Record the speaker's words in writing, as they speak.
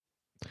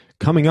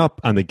Coming up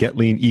on the Get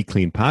Lean, Eat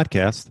Clean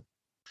podcast.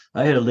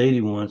 I had a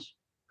lady once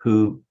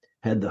who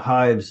had the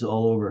hives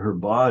all over her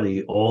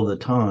body all the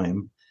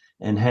time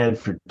and had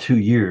for 2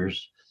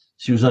 years.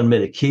 She was on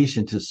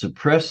medication to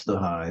suppress the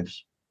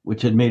hives,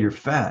 which had made her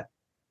fat.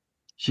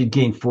 She'd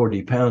gained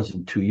 40 pounds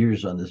in 2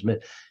 years on this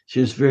med. She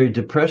was very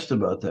depressed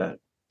about that.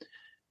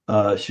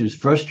 She was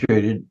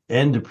frustrated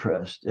and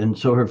depressed. And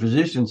so her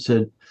physician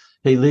said,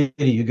 "Hey,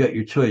 lady, you got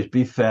your choice,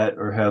 be fat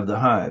or have the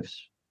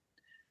hives."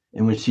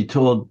 And when she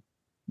told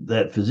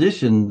that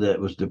physician that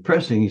was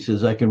depressing, he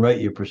says, "I can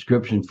write you a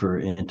prescription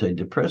for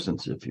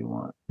antidepressants if you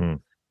want."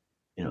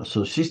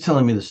 So she's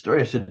telling me the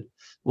story. I said,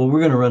 "Well,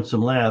 we're going to run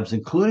some labs,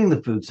 including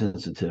the food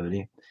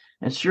sensitivity."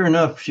 And sure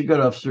enough, she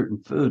got off certain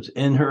foods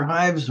and her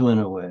hives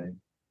went away,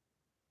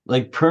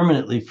 like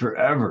permanently,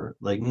 forever,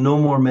 like no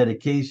more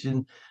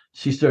medication.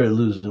 She started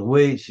losing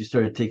weight. She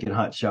started taking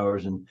hot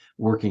showers and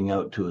working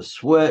out to a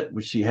sweat,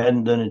 which she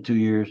hadn't done in 2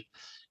 years,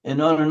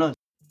 and on and on.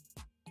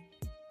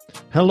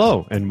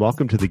 Hello, and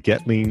welcome to the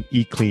Get Lean,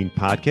 Eat Clean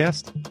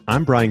podcast.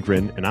 I'm Brian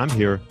Grin, and I'm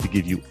here to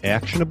give you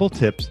actionable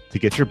tips to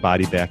get your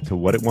body back to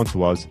what it once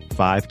was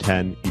 5,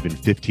 10, even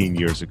 15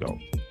 years ago.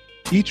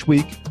 Each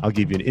week, I'll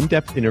give you an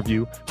in-depth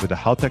interview with a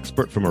health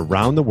expert from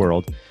around the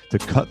world to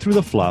cut through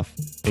the fluff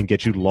and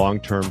get you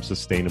long-term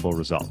sustainable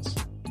results.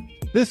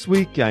 This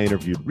week, I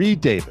interviewed Reed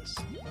Davis.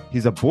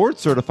 He's a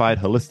board-certified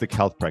holistic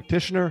health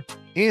practitioner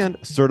and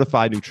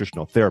certified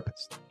nutritional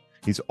therapist.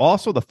 He's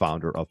also the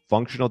founder of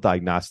Functional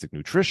Diagnostic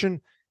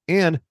Nutrition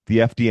and the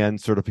FDN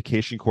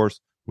certification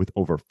course with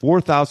over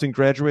 4,000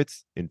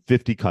 graduates in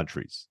 50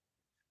 countries.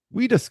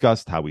 We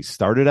discussed how he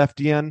started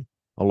FDN,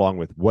 along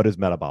with what is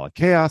metabolic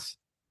chaos,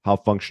 how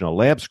functional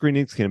lab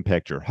screenings can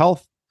impact your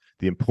health,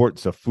 the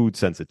importance of food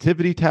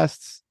sensitivity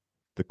tests,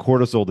 the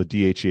cortisol to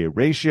DHEA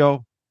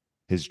ratio,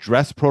 his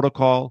dress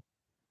protocol,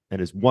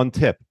 and his one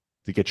tip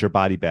to get your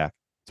body back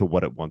to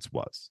what it once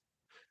was.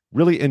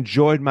 Really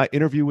enjoyed my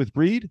interview with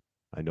Reed.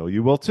 I know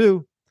you will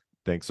too.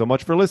 Thanks so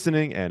much for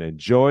listening and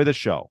enjoy the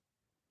show.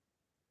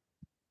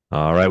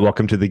 All right.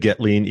 Welcome to the Get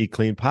Lean, Eat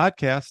Clean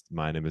podcast.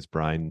 My name is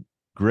Brian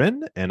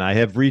Grin and I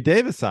have Reed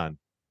Davis on.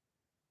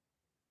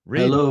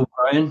 Reed. Hello,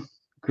 Brian.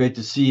 Great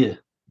to see you.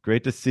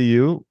 Great to see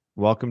you.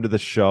 Welcome to the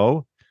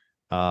show.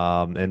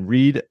 And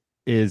Reed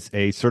is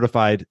a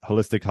certified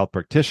holistic health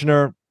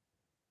practitioner,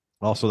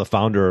 also the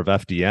founder of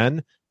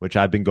FDN, which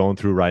I've been going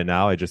through right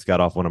now. I just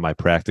got off one of my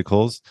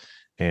practicals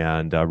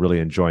and really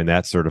enjoying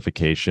that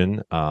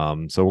certification.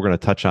 So we're going to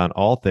touch on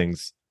all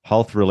things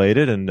health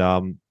related. And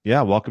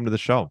welcome to the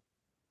show.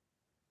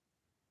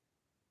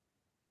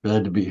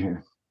 Glad to be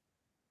here.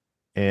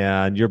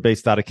 And you're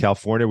based out of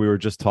California. We were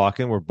just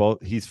talking.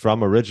 He's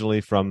originally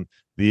from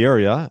the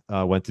area,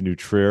 went to New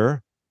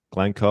Trier,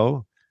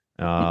 Glencoe.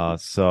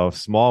 So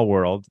small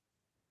world.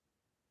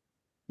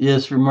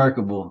 Yes,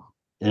 remarkable.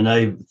 And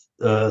I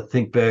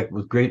think back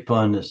with great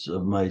fondness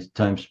of my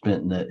time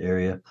spent in that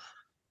area.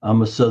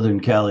 I'm a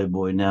Southern Cali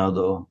boy now,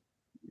 though.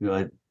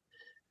 I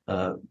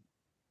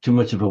too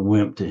much of a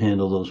wimp to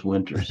handle those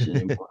winters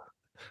anymore.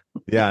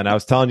 Yeah, and I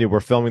was telling you,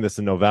 we're filming this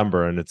in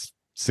November, and it's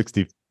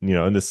 60,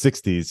 in the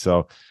 60s.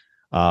 So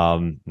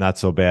not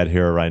so bad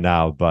here right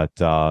now,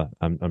 but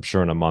I'm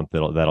sure in a month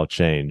that'll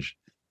change.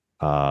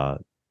 Well,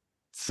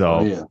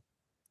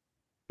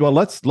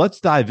 let's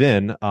dive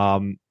in.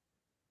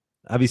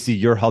 Obviously,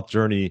 your health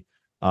journey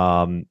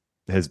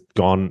has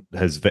gone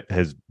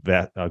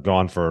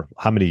for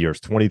how many years?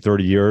 20,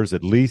 30 years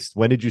at least.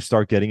 When did you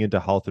start getting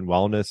into health and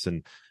wellness?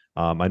 And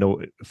I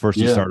know first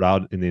you started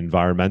out in the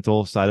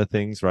environmental side of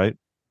things, right?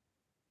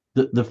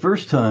 The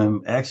first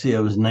time, actually,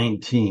 I was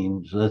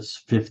 19, so that's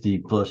 50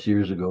 plus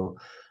years ago.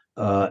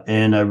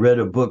 And I read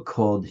a book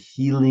called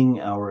Healing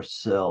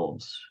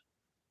Ourselves.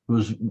 It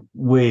was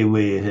way,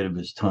 way ahead of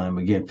its time.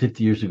 Again,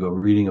 50 years ago,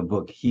 reading a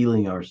book,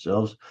 Healing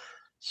Ourselves.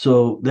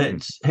 So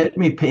that's had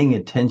me paying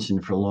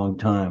attention for a long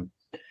time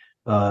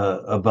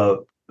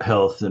about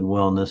health and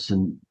wellness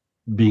and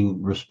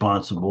being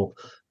responsible,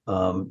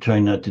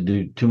 trying not to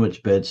do too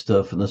much bad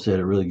stuff unless I had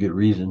a really good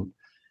reason.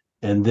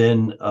 And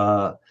then,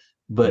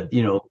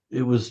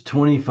 it was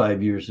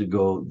 25 years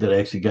ago that I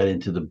actually got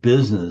into the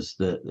business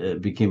that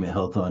became a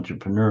health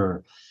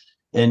entrepreneur.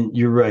 And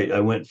you're right.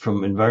 I went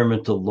from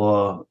environmental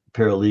law,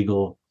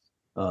 paralegal,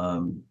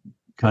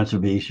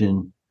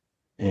 conservation,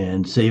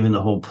 and saving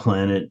the whole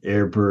planet,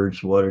 air,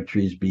 birds, water,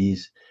 trees,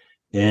 bees.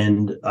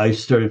 And I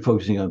started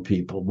focusing on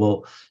people.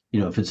 Well,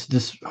 if it's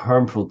this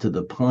harmful to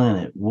the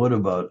planet, what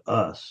about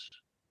us,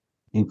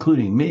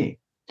 including me?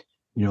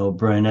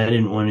 Brian, I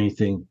didn't want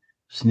anything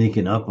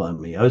sneaking up on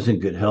me. I was in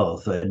good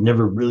health. I had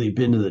never really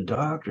been to the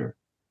doctor,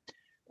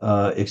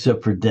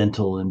 except for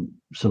dental and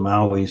some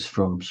owies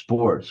from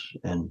sports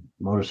and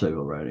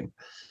motorcycle riding.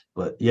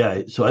 But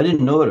yeah, so I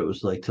didn't know what it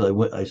was like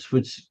till I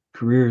switched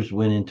careers,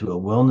 went into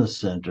a wellness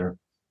center,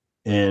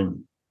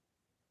 and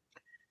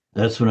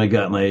that's when I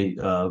got my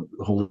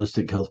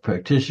holistic health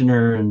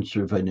practitioner and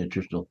certified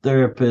nutritional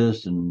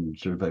therapist and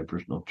certified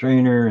personal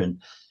trainer.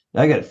 And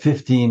I got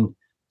 15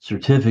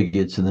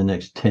 certificates in the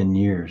next 10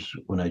 years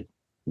when I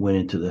went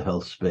into the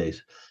health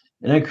space.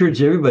 And I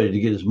encourage everybody to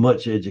get as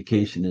much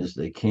education as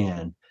they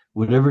can,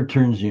 whatever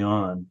turns you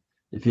on.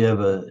 If you have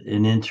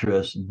an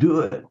interest,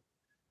 do it,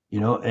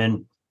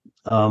 and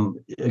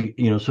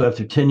so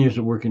after 10 years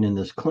of working in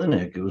this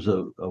clinic, it was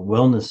a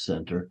wellness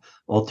center,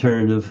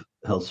 alternative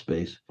health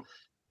space.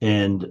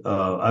 And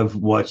I've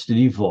watched it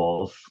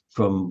evolve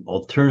from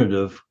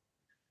alternative,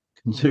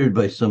 considered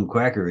by some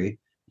quackery,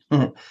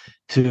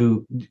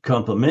 to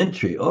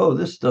complementary. Oh,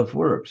 this stuff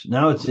works.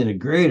 Now it's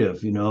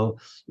integrative,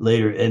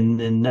 later.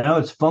 And now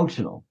it's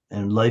functional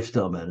and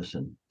lifestyle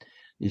medicine,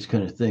 these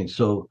kind of things.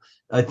 So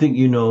I think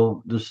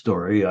the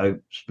story. I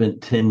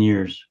spent 10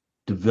 years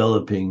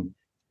developing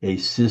a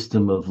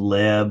system of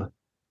lab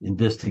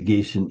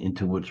investigation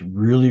into what's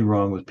really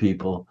wrong with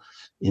people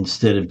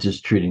instead of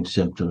just treating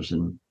symptoms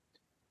and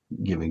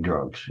giving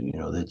drugs.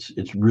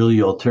 It's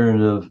really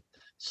alternative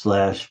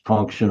 /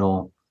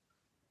 functional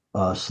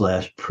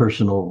 /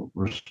 personal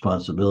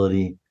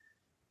responsibility.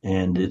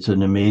 And it's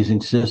an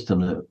amazing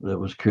system that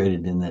was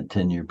created in that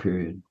 10-year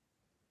period.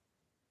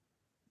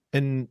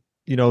 And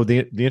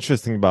the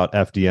interesting about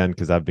FDN,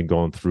 because I've been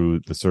going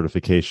through the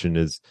certification,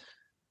 is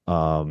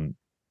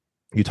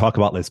you talk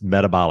about this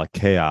metabolic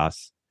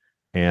chaos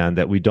and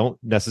that we don't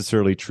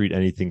necessarily treat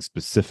anything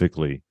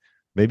specifically.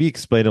 Maybe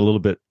explain a little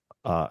bit.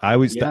 I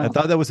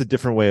thought that was a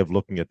different way of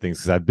looking at things,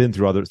 because I've been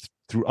through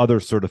other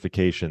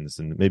certifications,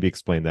 and maybe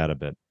explain that a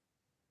bit.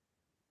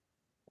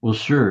 Well,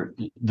 sure.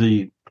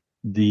 The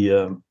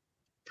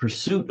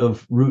pursuit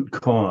of root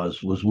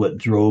cause was what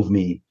drove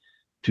me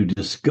to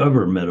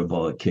discover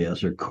metabolic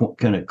chaos, or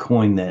kind of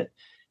coin that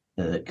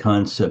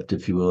concept,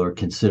 if you will, or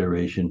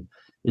consideration.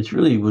 It's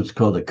really what's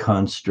called a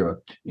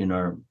construct in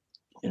our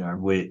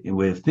way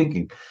of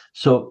thinking.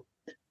 So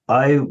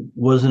I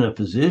wasn't a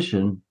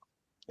physician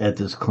at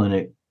this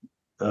clinic.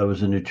 I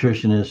was a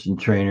nutritionist and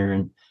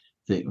trainer,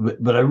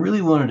 but I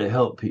really wanted to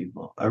help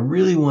people. I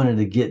really wanted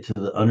to get to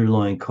the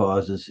underlying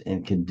causes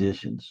and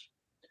conditions.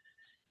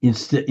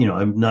 Instead,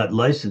 I'm not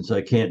licensed.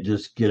 I can't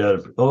just get out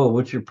of,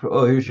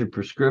 here's your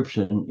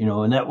prescription,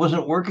 and that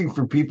wasn't working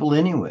for people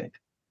anyway.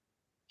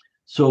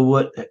 So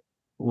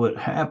what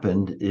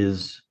happened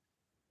is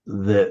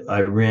that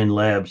I ran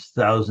labs,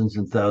 thousands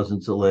and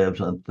thousands of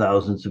labs on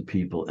thousands of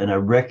people, and I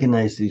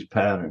recognized these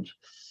patterns.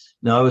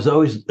 Now, I was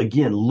always,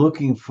 again,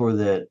 looking for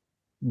that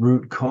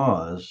root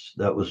cause.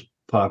 That was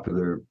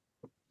popular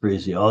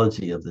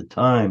phraseology of the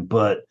time.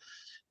 But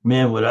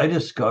man, what I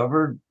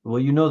discovered, well,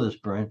 you know this,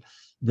 Brian,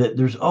 that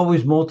there's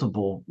always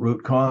multiple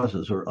root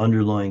causes or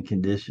underlying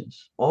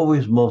conditions,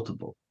 always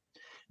multiple.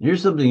 And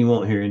here's something you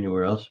won't hear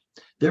anywhere else.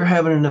 They're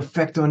having an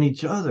effect on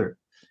each other.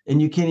 And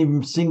you can't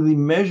even singly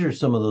measure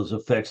some of those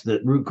effects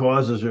that root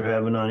causes are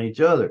having on each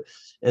other.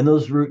 And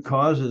those root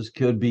causes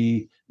could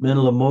be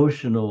mental,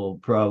 emotional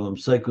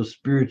problems,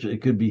 psychospiritual.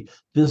 It could be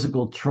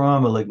physical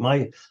trauma. Like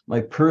my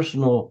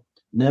personal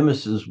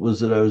nemesis was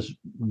that I was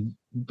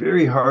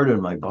very hard on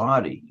my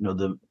body,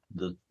 the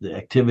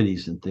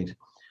activities and things,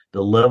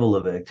 the level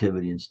of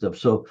activity and stuff.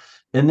 So,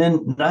 and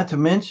then not to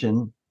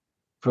mention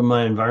from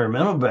my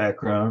environmental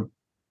background,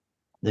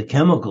 the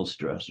chemical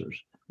stressors.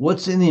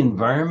 What's in the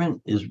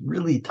environment is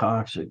really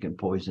toxic and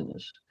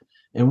poisonous.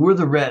 And we're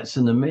the rats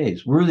in the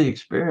maze. We're the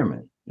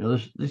experiment.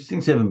 These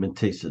things haven't been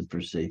tested for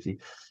safety.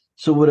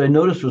 So what I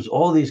noticed was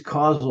all these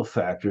causal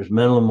factors,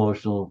 mental,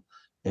 emotional,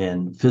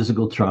 and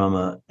physical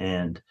trauma,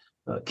 and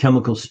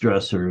chemical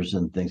stressors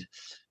and things,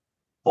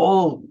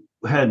 all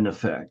had an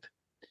effect.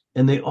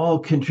 And they all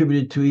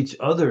contributed to each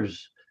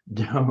other's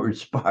downward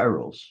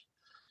spirals.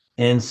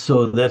 And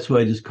so that's why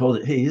I just called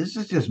it, hey, this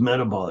is just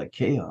metabolic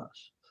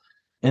chaos.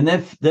 And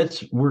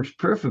that works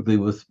perfectly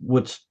with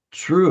what's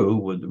true.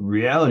 What the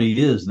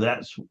reality is,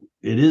 it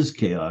is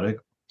chaotic,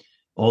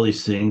 all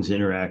these things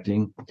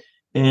interacting.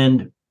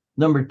 And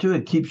number two,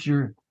 it keeps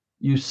you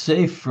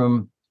safe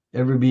from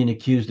ever being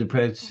accused of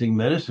practicing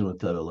medicine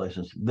without a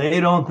license. They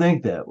don't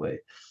think that way.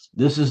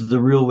 This is the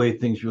real way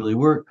things really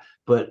work.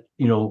 But,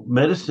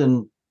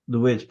 medicine, the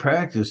way it's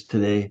practiced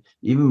today,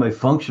 even by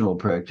functional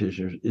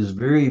practitioners, is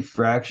very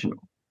fractional.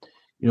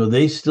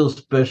 They still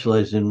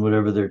specialize in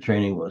whatever their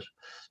training was.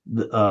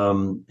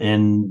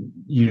 And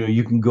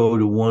you can go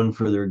to one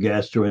for their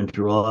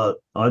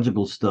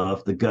gastroenterological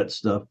stuff, the gut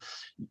stuff,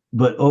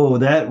 but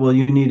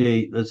you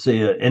need let's say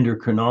an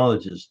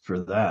endocrinologist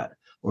for that,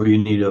 or you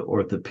need an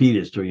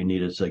orthopedist, or you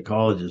need a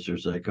psychologist or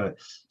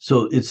psychiatrist.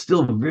 So it's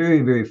still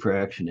very, very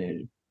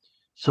fractionated.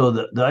 So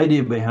the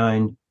idea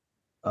behind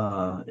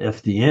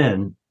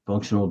FDN,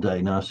 functional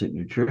diagnostic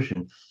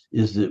nutrition,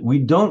 is that we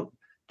don't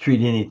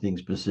treat anything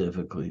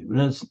specifically.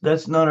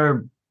 That's not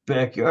our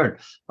backyard.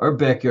 Our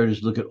backyard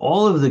is look at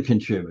all of the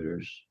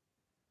contributors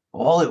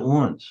all at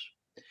once,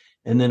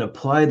 and then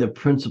apply the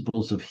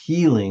principles of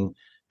healing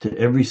to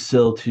every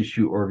cell,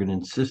 tissue, organ,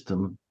 and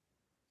system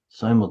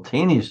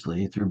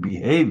simultaneously through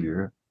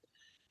behavior.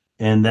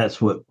 And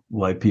that's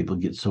why people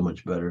get so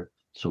much better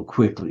so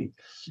quickly.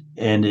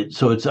 And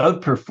so it's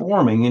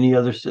outperforming any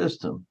other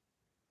system.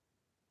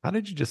 How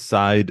did you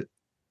decide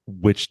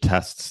which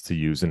tests to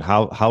use, and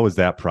how is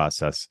that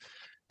process?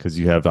 Because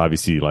you have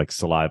obviously like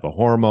saliva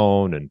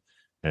hormone and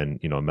and,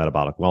 a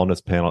metabolic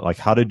wellness panel. Like,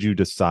 how did you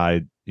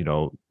decide,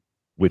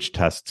 which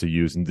test to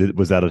use? And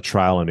was that a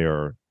trial and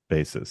error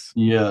basis?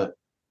 Yeah.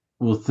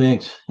 Well,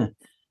 thanks. Mm.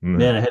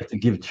 Man, I have to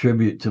give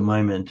tribute to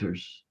my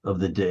mentors of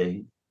the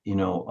day.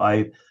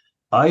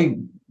 I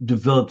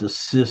developed a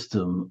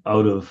system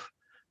out of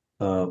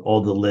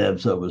all the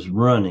labs I was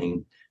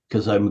running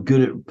because I'm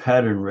good at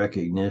pattern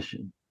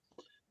recognition.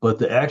 But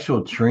the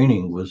actual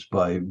training was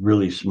by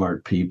really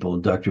smart people,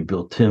 Dr.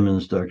 Bill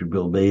Timmons, Dr.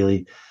 Bill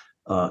Bailey,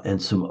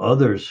 and some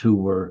others who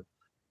were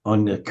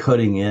on the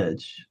cutting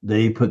edge.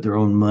 They put their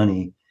own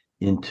money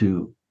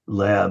into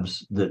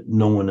labs that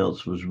no one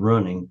else was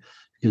running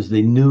because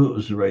they knew it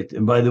was the right.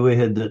 And by the way,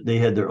 they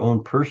had their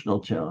own personal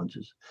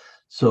challenges.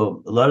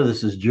 So a lot of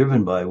this is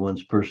driven by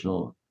one's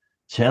personal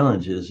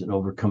challenges and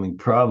overcoming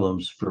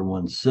problems for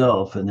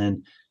oneself. And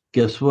then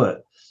guess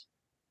what?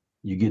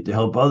 You get to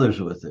help others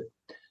with it.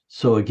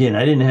 So again,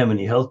 I didn't have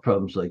any health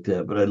problems like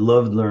that, but I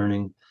loved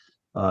learning.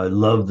 I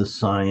love the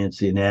science,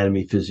 the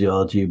anatomy,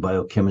 physiology,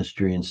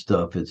 biochemistry, and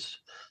stuff. It's,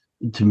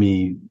 to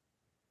me,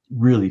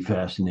 really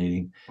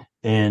fascinating.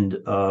 And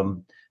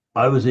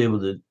I was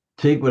able to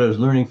take what I was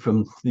learning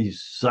from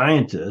these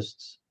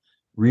scientists,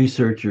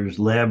 researchers,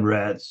 lab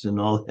rats, and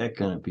all that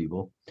kind of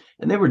people,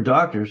 and they were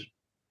doctors,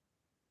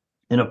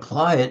 and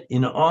apply it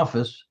in an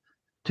office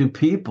to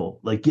people,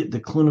 like get the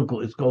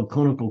clinical, it's called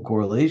clinical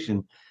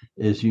correlation,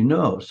 as you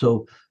know.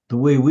 So the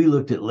way we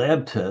looked at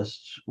lab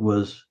tests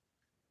was,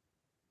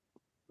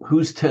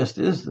 whose test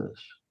is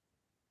this?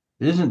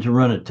 It isn't to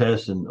run a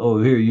test and,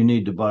 oh, here, you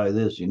need to buy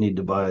this, you need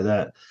to buy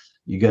that,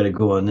 you got to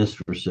go on this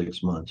for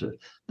 6 months.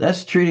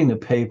 That's treating the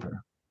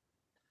paper.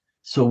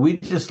 So we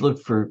just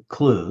look for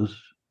clues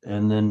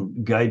and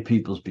then guide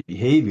people's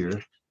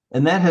behavior.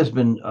 And that has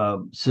been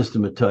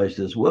systematized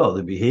as well.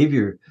 The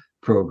behavior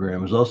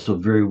program is also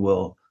very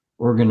well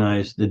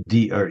organized. The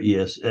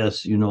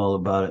DRESS, you know all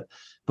about it.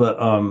 But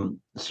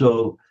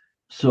so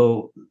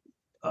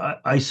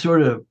I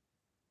chose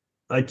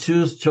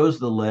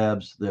the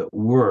labs that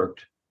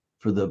worked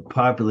for the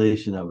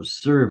population I was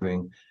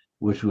serving,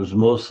 which was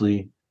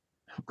mostly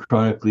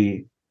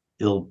chronically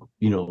ill,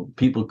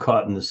 people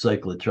caught in the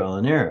cycle of trial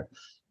and error,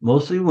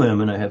 mostly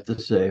women, I have to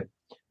say,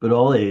 but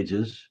all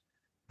ages.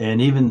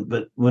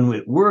 But when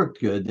it worked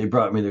good, they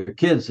brought me their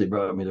kids, they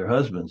brought me their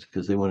husbands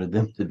because they wanted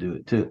them to do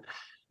it too.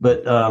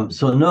 But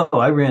so no,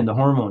 I ran the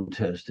hormone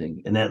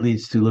testing, and that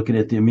leads to looking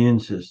at the immune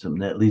system.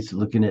 That leads to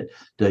looking at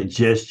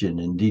digestion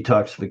and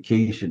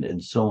detoxification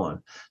and so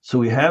on. So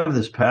we have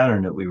this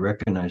pattern that we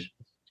recognize,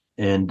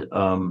 and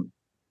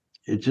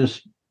it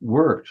just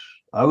works.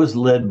 I was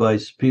led by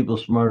people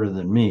smarter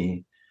than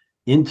me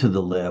into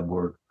the lab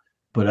work,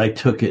 but I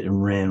took it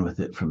and ran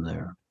with it from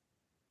there.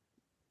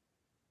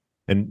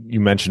 And you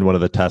mentioned one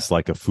of the tests,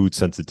 like a food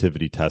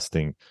sensitivity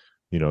testing,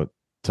 to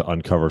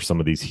uncover some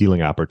of these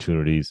healing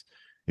opportunities.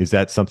 Is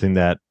that something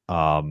that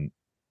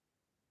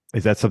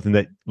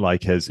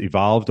like has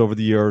evolved over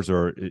the years,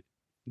 or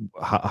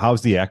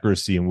how's the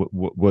accuracy, and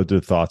what are the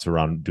thoughts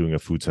around doing a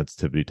food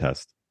sensitivity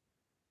test?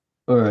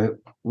 All right.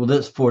 Well,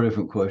 that's 4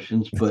 different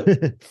questions, but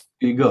here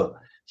you go.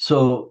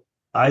 So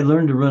I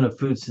learned to run a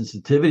food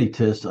sensitivity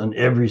test on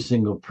every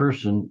single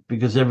person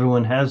because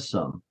everyone has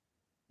some.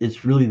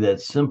 It's really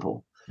that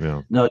simple.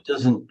 Yeah. Now, it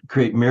doesn't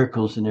create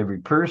miracles in every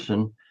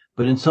person,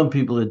 but in some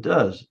people it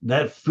does.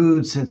 That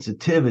food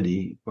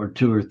sensitivity, or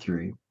 2 or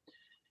 3,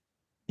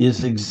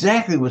 is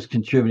exactly what's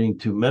contributing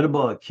to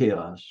metabolic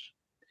chaos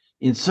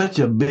in such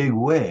a big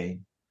way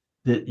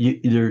that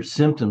their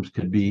symptoms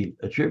could be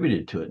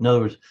attributed to it. In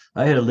other words,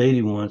 I had a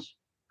lady once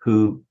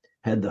who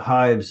had the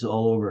hives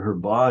all over her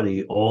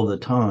body all the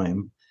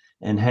time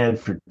and had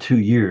for 2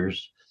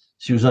 years.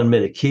 She was on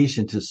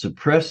medication to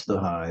suppress the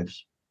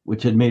hives,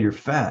 which had made her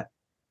fat.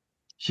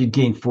 She'd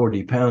gained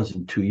 40 pounds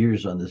in 2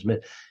 years on this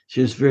med.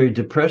 She was very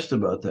depressed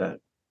about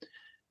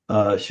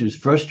that. She was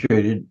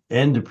frustrated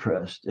and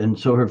depressed. And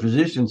so her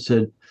physician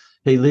said,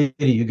 hey,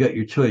 lady, you got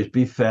your choice,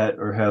 be fat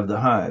or have the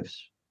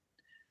hives.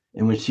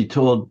 And when she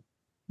told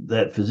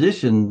that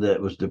physician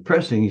that was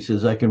depressing, he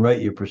says, I can write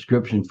you a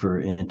prescription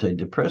for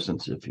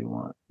antidepressants if you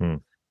want.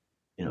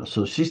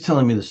 So she's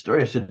telling me the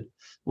story. I said,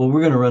 well,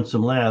 we're going to run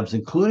some labs,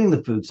 including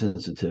the food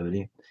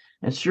sensitivity.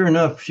 And sure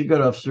enough, she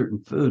got off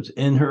certain foods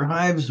and her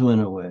hives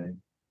went away,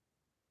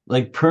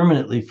 like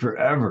permanently,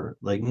 forever,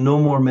 like no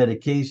more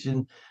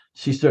medication.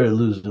 She started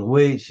losing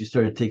weight. She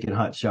started taking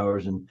hot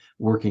showers and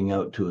working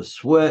out to a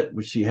sweat,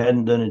 which she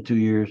hadn't done in 2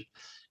 years,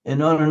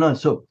 and on and on.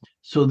 So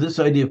this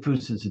idea of food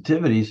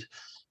sensitivities,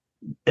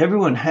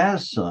 everyone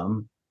has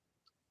some,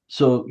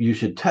 so you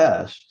should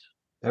test.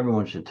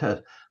 Everyone should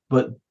test,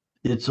 but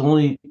it's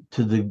only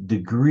to the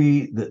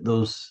degree that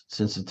those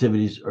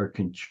sensitivities are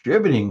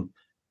contributing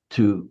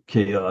to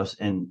chaos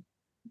and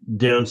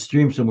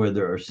downstream somewhere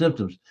there are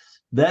symptoms.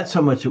 That's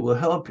how much it will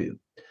help you.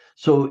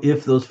 So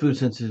if those food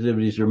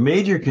sensitivities are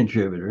major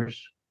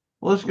contributors,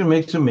 well, it's going to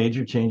make some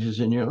major changes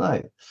in your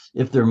life.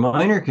 If they're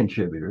minor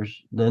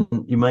contributors, then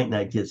you might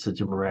not get such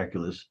a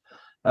miraculous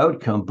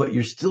outcome, but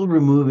you're still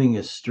removing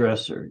a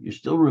stressor. You're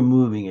still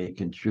removing a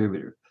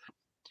contributor.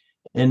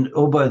 And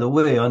oh, by the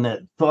way, on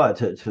that thought,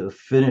 to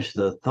finish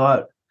the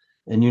thought,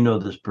 and you know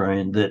this,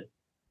 Brian, that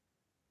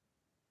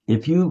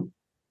if you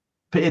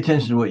pay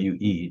attention to what you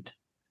eat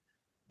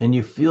and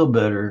you feel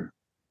better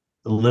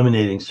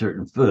eliminating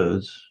certain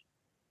foods,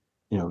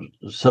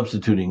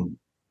 substituting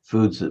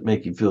foods that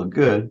make you feel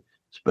good,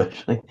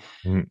 especially,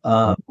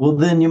 Mm. well,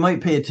 then you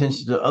might pay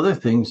attention to other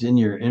things in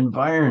your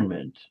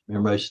environment.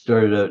 Remember, I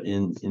started out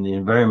in the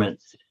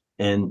environment,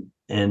 and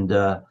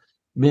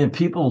man,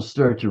 people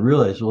start to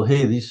realize, well,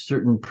 hey, these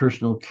certain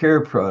personal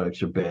care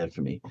products are bad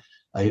for me.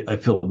 I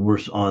feel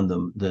worse on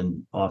them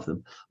than off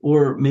them.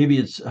 Or maybe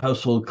it's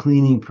household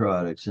cleaning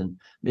products, and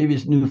maybe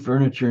it's new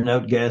furniture and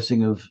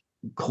outgassing of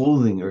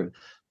clothing, or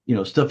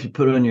stuff you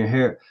put on your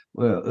hair.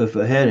 Well, if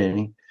I had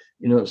any,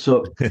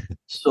 so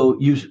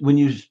you when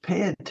you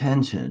pay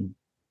attention,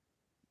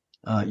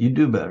 you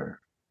do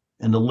better.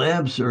 And the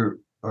labs are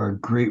a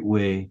great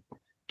way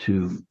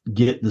to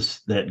get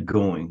that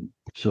going.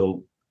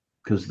 So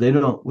because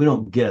we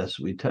don't guess,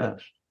 we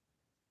test.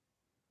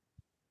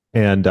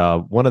 And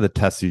one of the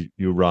tests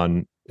you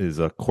run is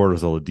a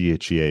cortisol to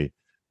DHEA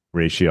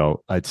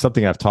ratio. It's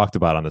something I've talked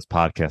about on this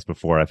podcast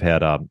before. I've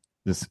had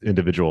this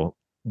individual,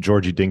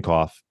 Georgie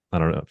Dinkoff. I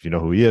don't know if you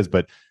know who he is,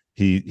 but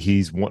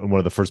he's one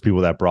of the first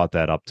people that brought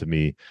that up to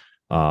me.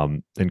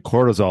 And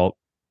cortisol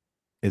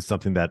is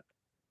something that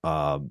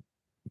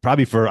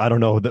probably for, I don't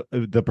know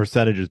the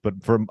percentages,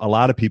 but for a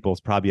lot of people, it's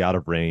probably out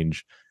of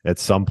range at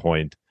some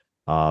point,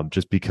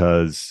 just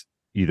because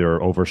either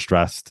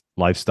overstressed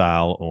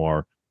lifestyle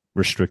or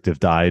restrictive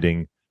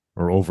dieting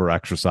or over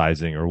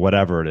exercising or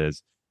whatever it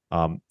is.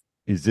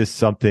 Is this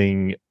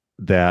something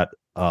that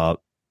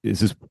is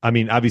this, I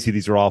mean, obviously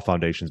these are all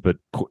foundations, but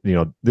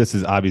this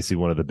is obviously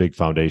one of the big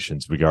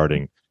foundations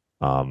regarding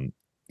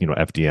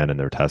FDN and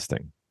their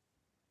testing.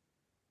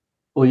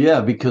 Well,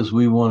 yeah, because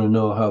we want to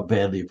know how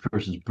badly a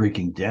person's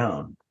breaking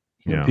down.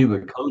 People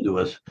come to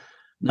us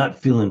not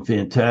feeling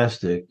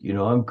fantastic.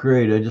 I'm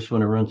great, I just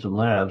want to run some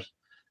labs.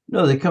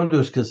 No, they come to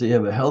us because they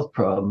have a health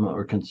problem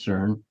or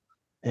concern,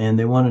 and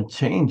they want to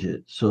change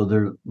it. So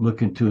they're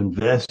looking to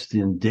invest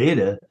in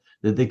data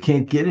that they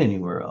can't get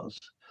anywhere else.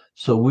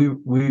 So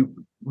we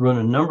run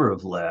a number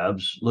of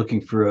labs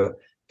looking for a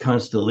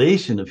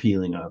constellation of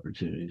healing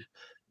opportunities.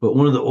 But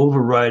one of the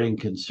overriding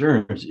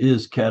concerns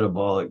is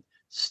catabolic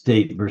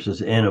state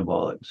versus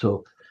anabolic.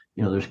 So,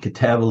 there's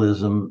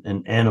catabolism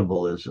and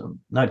anabolism,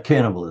 not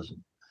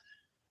cannibalism.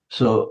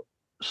 So,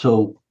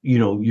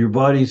 your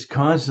body's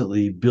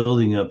constantly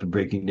building up and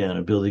breaking down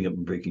and building up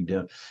and breaking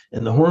down.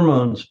 And the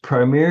hormones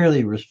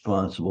primarily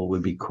responsible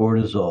would be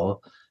cortisol,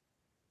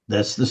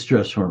 that's the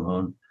stress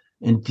hormone,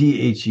 and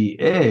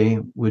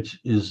DHEA, which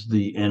is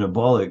the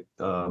anabolic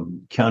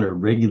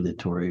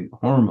counter-regulatory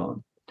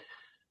hormone.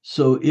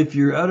 So if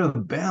you're out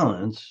of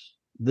balance,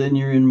 then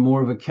you're in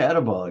more of a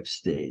catabolic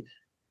state.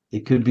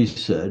 It could be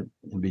said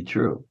and be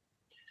true.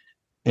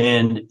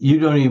 And you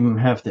don't even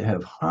have to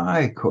have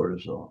high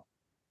cortisol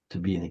to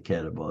be in a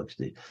catabolic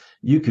state.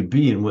 You could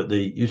be in what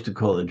they used to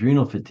call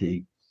adrenal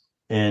fatigue.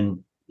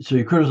 And so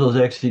your cortisol is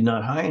actually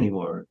not high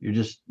anymore. You're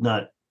just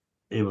not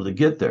able to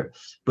get there.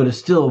 But it's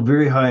still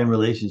very high in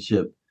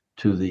relationship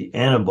to the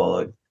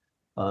anabolic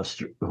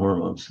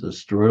hormones, the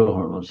steroidal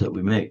hormones that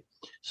we make.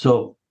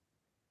 So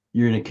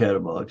you're in a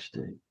catabolic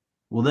state.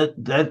 Well,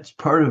 that's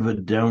part of a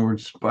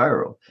downward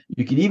spiral.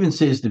 You could even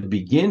say it's the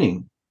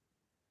beginning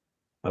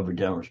of a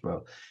downward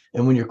spiral.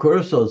 And when your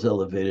cortisol is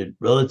elevated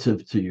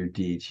relative to your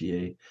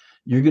DHEA,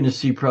 you're going to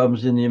see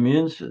problems in the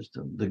immune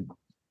system. The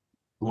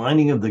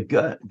lining of the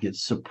gut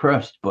gets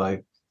suppressed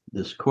by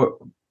this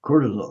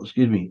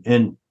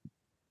cortisol,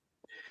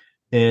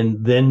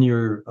 and then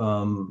you're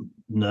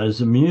not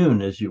as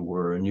immune as you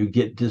were, and you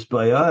get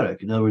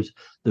dysbiotic. In other words,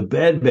 the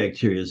bad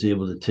bacteria is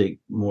able to take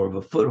more of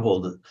a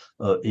foothold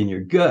in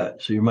your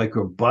gut, so your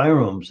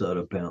microbiome's out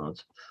of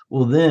balance.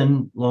 Well,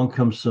 then along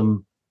comes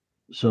some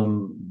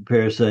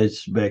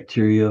parasites,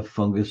 bacteria,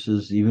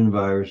 funguses, even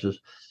viruses,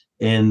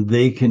 and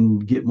they can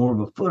get more of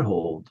a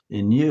foothold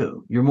in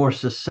you. You're more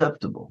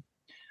susceptible.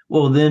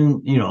 Well,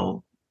 then,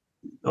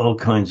 all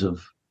kinds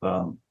of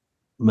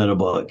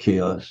metabolic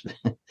chaos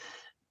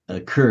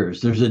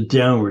occurs. There's a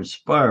downward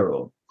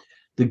spiral.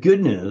 The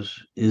good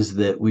news is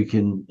that we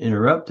can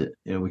interrupt it.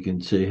 We can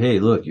say, hey,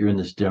 look, you're in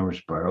this downward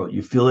spiral.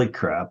 You feel like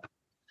crap.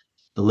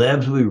 The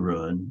labs we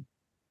run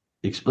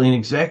explain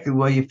exactly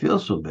why you feel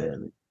so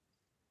badly.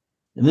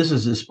 And this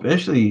is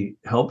especially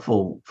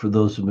helpful for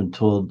those who've been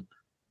told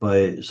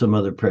by some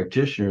other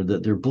practitioner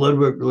that their blood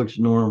work looks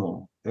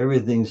normal.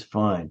 Everything's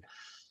fine.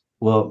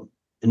 Well,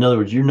 in other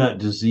words, you're not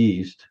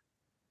diseased.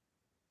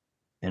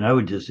 And I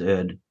would just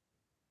add,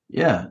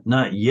 yeah,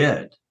 not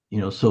yet.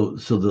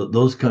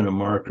 Those kind of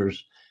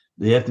markers,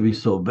 they have to be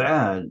so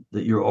bad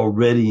that you're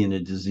already in a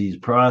disease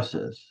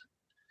process.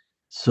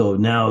 So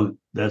now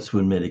that's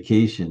when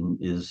medication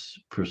is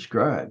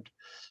prescribed.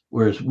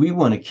 Whereas we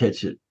want to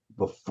catch it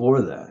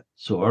before that.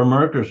 So our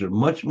markers are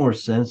much more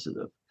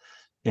sensitive,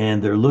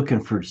 and they're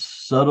looking for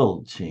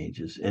subtle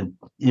changes and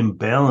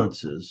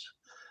imbalances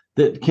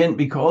that can't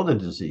be called a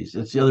disease.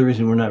 That's the other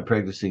reason we're not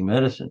practicing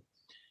medicine,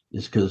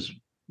 is because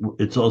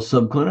it's all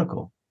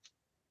subclinical.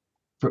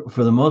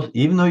 For the most,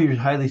 even though you're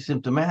highly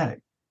symptomatic,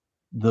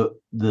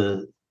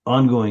 the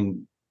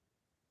ongoing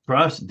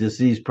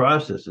disease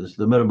processes,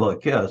 the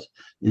metabolic chaos,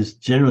 is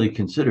generally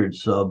considered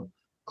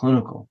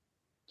subclinical.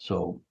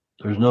 So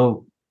there's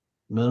no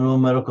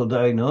medical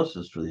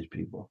diagnosis for these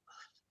people.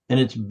 And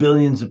it's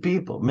billions of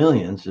people,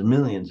 millions and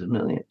millions and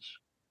millions.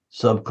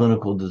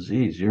 Subclinical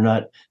disease. You're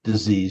not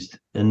diseased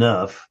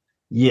enough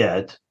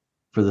yet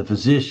for the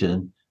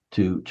physician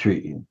to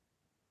treat you.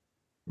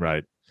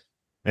 Right.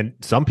 And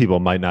some people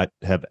might not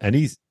have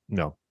any,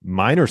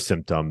 minor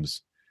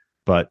symptoms,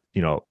 but,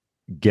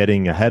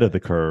 getting ahead of the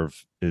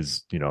curve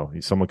is,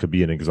 someone could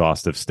be in an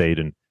exhaustive state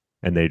and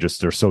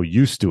they're so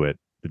used to it,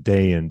 the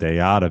day in, day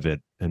out of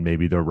it. And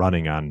maybe they're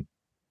running on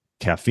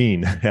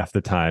caffeine half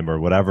the time or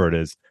whatever it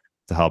is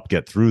to help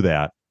get through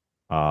that.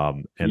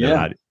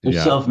 They're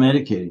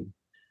self-medicating.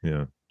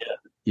 Yeah.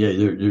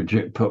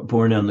 They're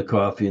pouring down the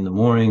coffee in the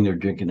morning. They're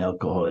drinking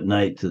alcohol at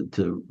night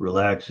to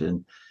relax,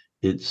 and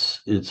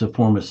it's a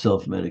form of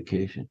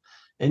self-medication.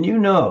 And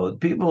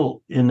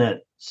people in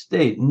that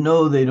state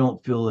know they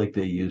don't feel like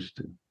they used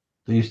to.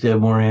 They used to have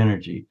more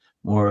energy,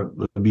 more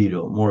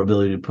libido, more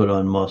ability to put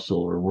on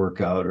muscle or work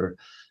out or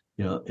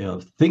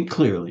think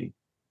clearly.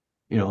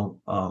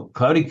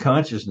 Cloudy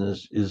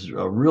consciousness is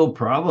a real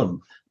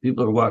problem.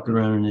 People are walking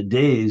around in a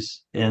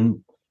daze,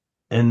 and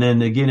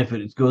then again, if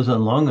it goes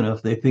on long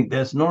enough, they think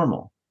that's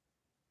normal.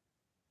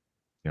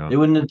 Yeah. They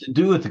wouldn't have to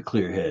do with a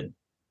clear head.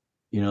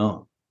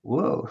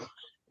 Whoa.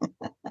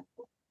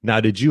 Now,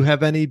 did you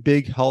have any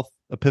big health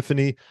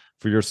epiphany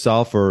for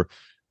yourself, or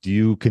do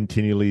you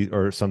continually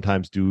or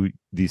sometimes do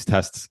these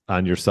tests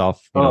on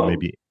yourself,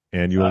 maybe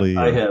annually?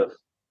 I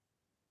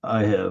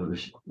have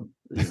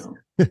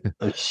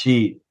a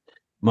sheet.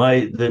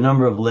 The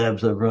number of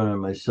labs I've run on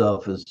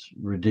myself is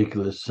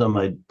ridiculous. Some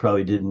I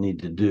probably didn't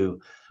need to do,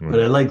 but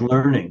I like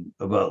learning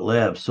about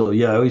labs. So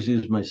I always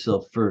use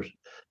myself first.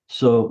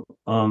 So,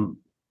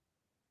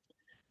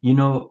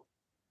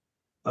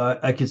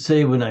 I could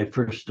say when I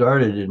first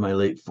started in my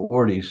late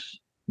 40s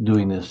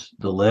doing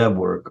the lab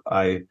work,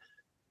 I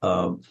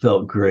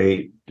felt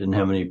great, didn't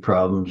have any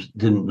problems,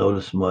 didn't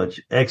notice much.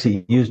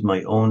 Actually used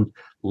my own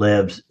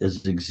labs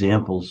as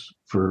examples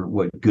for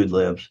what good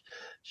labs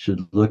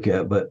should look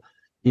at. But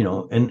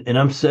and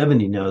I'm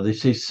 70 now. They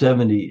say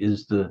 70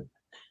 is the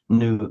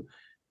new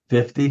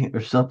 50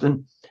 or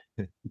something,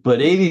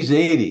 but 80 is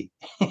 80.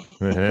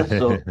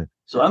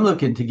 So I'm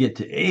looking to get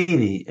to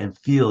 80 and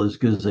feel as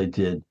good as I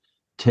did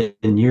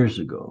 10 years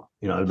ago.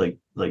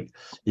 Like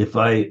if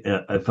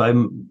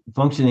I'm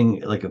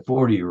functioning like a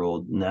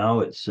 40-year-old now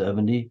at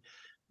 70,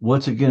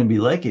 what's it going to be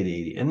like at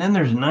 80? And then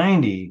there's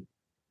 90.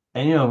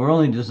 And we're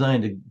only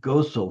designed to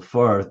go so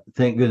far.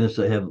 Thank goodness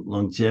I have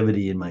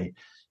longevity in my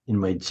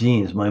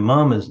genes. My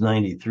mom is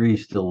 93,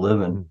 still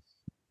living.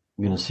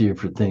 I'm going to see her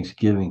for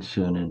Thanksgiving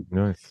soon, and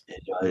nice.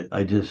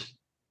 I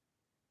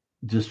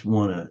just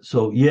want to.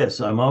 So yes,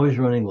 I'm always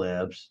running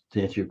labs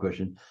to answer your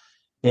question,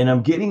 and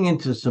I'm getting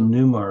into some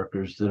new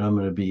markers that I'm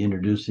going to be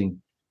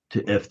introducing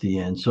to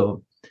FDN.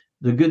 So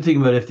the good thing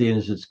about FDN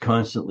is it's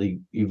constantly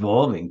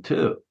evolving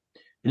too.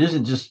 It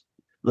isn't just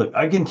look.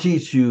 I can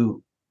teach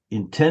you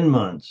in 10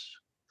 months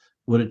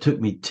what it took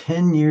me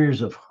 10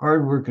 years of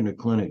hard work in a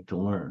clinic to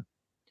learn.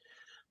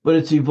 But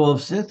it's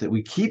evolved since that.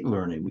 We keep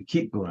learning, we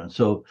keep going on.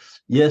 So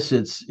yes,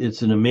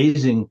 it's an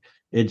amazing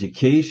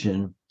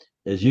education,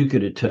 as you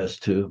could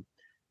attest to,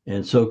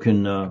 and so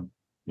can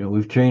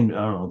we've trained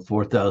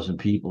 4,000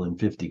 people in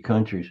 50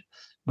 countries,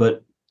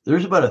 but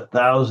there's about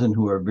 1,000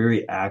 who are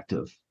very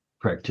active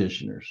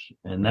practitioners,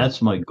 and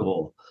that's my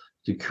goal,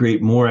 to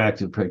create more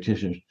active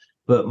practitioners.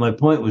 But my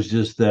point was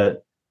just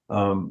that,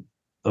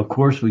 of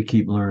course, we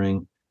keep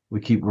learning, we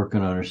keep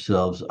working on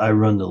ourselves. I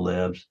run the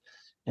labs.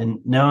 And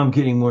now I'm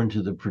getting more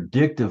into the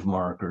predictive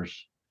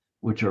markers,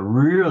 which are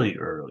really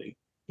early.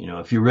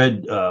 If you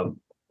read,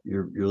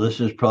 your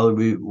listeners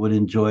probably would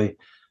enjoy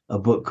a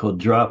book called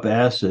Drop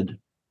Acid,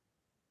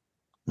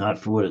 not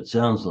for what it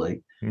sounds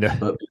like,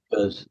 but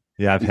because.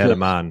 Yeah, I've had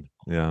him on.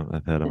 Yeah,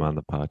 I've had him on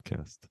the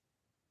podcast.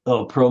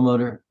 Oh,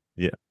 Promoter?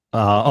 Yeah.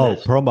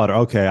 Promoter.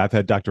 Okay, I've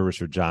had Dr.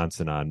 Richard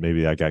Johnson on.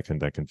 Maybe I got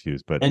that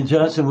confused, and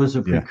Johnson was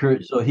a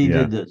precursor, so he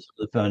did the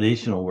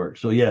foundational work.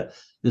 So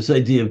this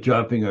idea of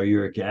dropping our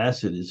uric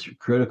acid is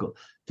critical.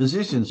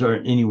 Physicians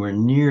aren't anywhere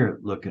near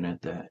looking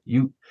at that.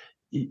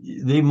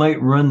 They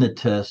might run the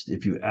test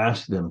if you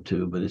ask them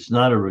to, but it's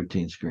not a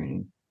routine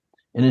screening,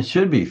 and it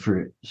should be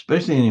for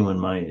especially anyone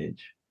my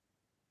age.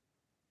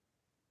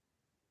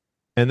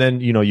 And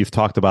then you've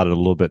talked about it a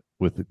little bit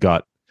with the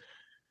gut,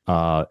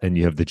 and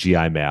you have the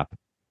GI map,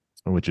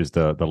 which is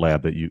the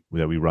lab that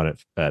we run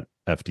at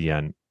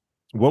FDN.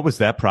 What was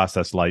that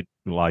process like?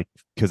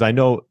 Because I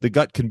know the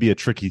gut can be a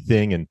tricky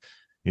thing, and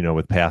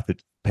with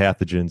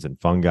pathogens and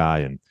fungi,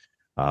 and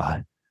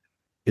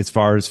as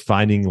far as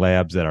finding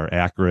labs that are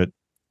accurate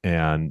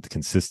and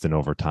consistent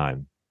over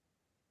time.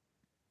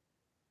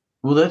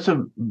 Well, that's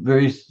a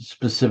very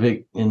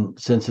specific and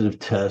sensitive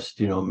test.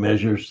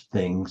 Measures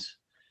things,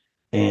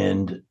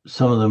 and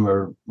some of them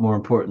are more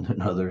important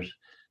than others.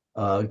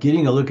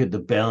 Getting a look at the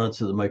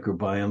balance of the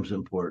microbiome is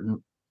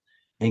important,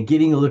 and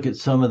getting a look at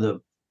some of the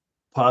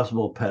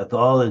possible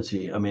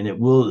pathology. I mean, it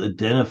will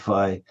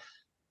identify,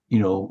 you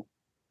know,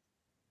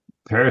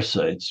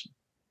 parasites,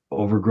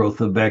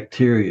 overgrowth of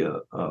bacteria,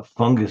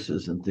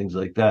 funguses, and things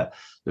like that.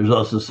 There's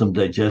also some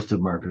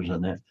digestive markers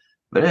on that.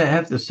 But I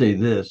have to say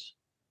this,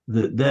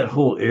 that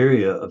whole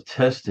area of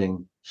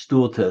testing,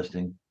 stool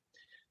testing,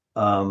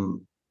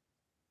 um,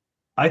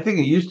 I think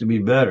it used to be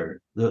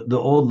better. The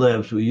old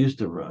labs we used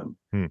to run,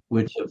 Hmm.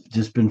 which have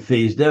just been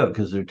phased out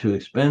because they're too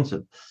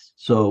expensive.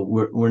 So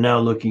we're now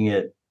looking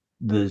at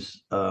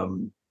this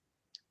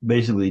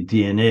basically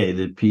DNA,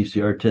 the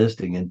PCR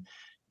testing, and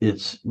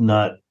it's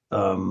not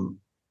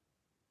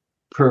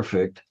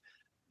perfect,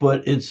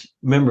 but it's,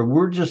 remember,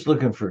 we're just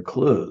looking for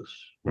clues.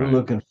 We're Right.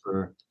 looking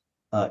for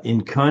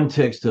in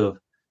context of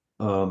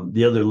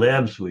the other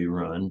labs we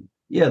run.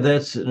 Yeah,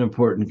 that's an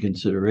important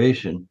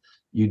consideration.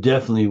 You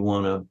definitely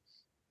want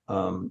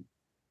to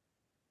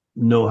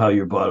know how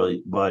your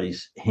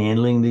body's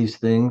handling these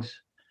things,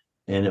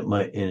 and it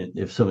might, and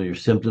if some of your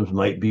symptoms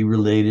might be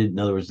related. In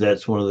other words,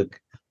 that's one of the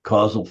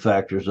causal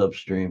factors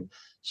upstream.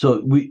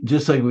 So we,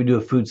 just like we do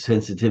a food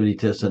sensitivity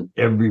test on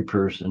every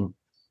person,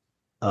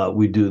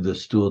 we do the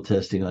stool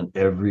testing on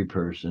every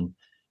person,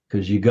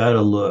 because you got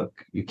to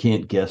look. You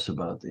can't guess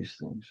about these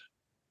things.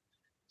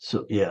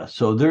 So yeah,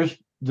 so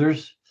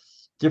there's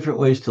different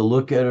ways to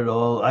look at it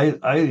all.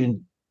 I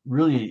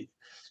really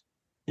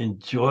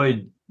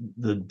enjoyed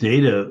the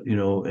data,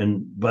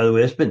 and by the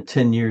way, I spent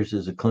 10 years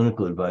as a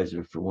clinical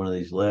advisor for one of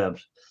these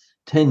labs,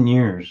 10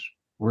 years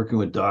working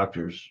with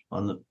doctors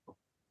on the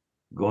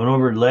going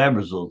over lab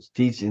results,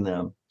 teaching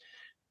them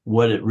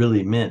what it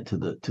really meant to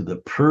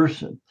the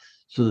person.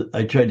 So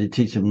I tried to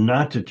teach them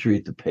not to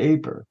treat the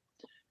paper.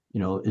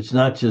 It's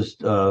not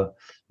just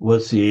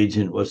what's the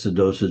agent, what's the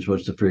dosage,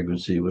 what's the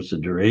frequency, what's the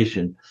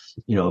duration,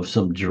 of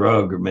some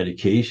drug or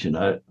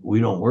medication. We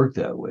don't work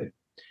that way.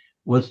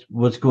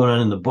 What's going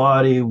on in the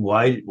body?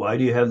 Why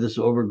do you have this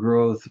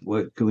overgrowth?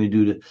 What can we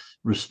do to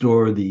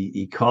restore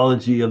the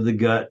ecology of the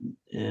gut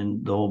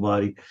and the whole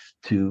body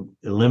to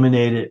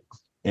eliminate it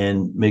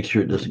and make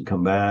sure it doesn't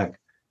come back,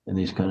 and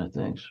these kind of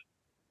things.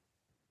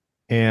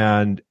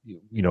 And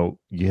you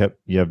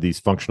have these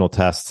functional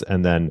tests,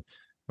 and then,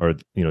 or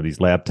these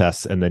lab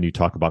tests, and then you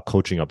talk about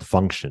coaching up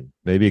function.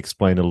 Maybe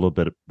explain a little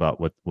bit about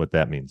what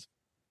that means.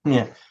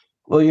 Yeah.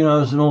 Well, I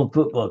was an old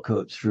football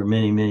coach for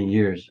many, many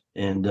years,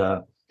 and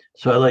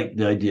so I like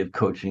the idea of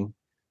coaching.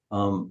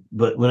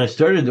 But when I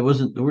started, the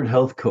word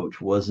health coach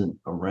wasn't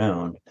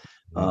around.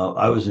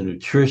 I was a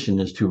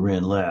nutritionist who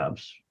ran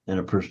labs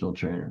and a personal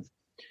trainer.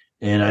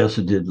 And I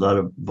also did a lot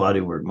of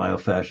body work,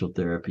 myofascial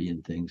therapy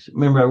and things.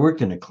 Remember, I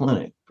worked in a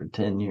clinic for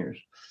 10 years.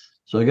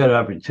 So I got an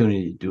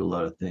opportunity to do a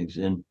lot of things.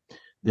 And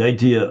the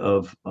idea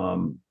of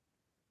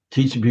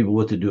teaching people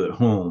what to do at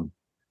home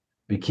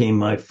became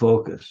my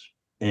focus.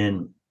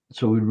 And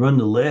so we'd run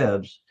the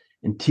labs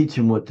and teach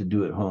them what to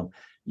do at home.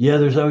 Yeah,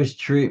 there's always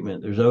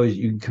treatment.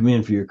 You can come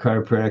in for your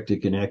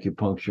chiropractic and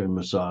acupuncture and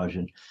massage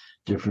and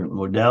different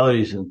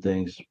modalities and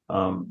things.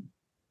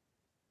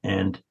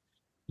 And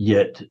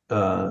yet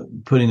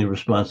putting the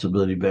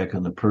responsibility back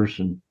on the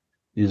person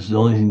is the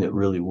only thing that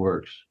really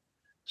works.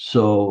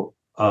 So,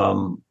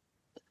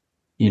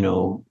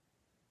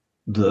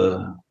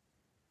 the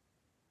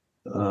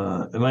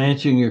am I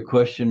answering your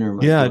question,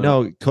 or Yeah,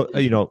 no,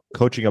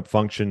 coaching up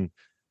function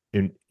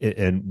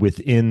and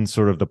within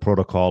sort of the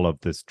protocol of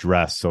this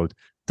dress. So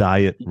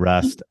diet,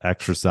 rest,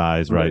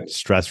 exercise, right?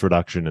 Stress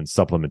reduction and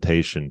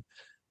supplementation.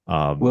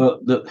 Well,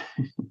 the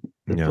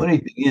funny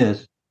thing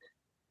is,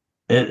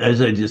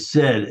 as I just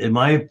said, in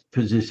my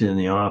position in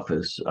the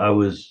office, I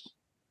was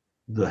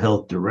the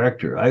health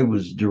director. I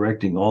was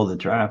directing all the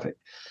traffic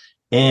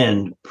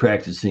and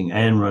practicing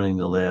and running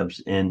the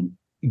labs and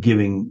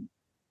giving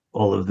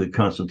all of the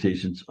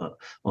consultations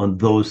on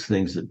those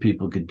things that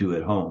people could do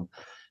at home.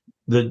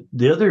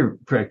 The other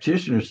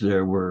practitioners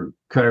there were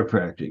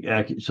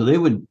chiropractic, so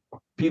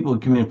people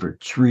would come in for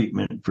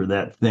treatment for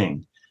that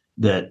thing,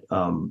 that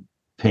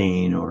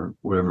pain or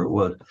whatever it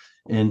was,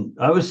 and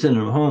I was sending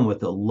them home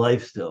with a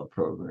lifestyle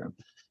program.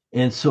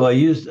 And so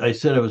I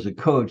said I was a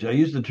coach. I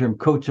used the term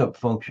coach up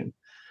function.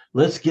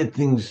 Let's get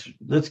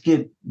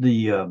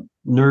the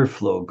nerve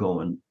flow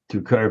going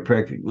through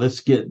chiropractic.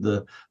 Let's get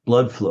the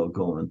blood flow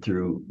going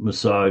through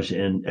massage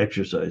and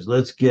exercise.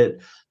 Let's get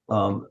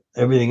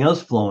everything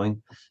else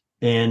flowing.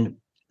 And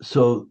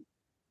so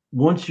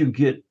once you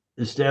get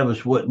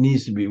established what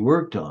needs to be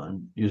worked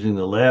on using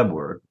the lab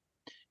work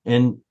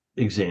and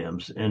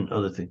exams and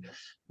other things,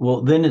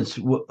 well, then it's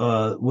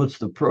what's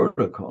the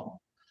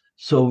protocol?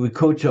 So we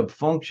coach up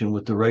function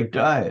with the right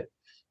diet,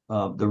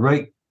 the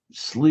right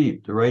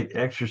sleep, the right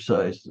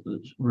exercise.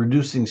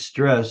 Reducing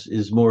stress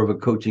is more of a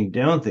coaching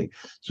down thing.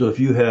 So if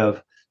you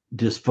have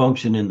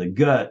dysfunction in the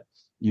gut,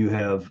 you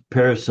have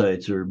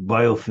parasites or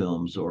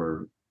biofilms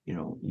or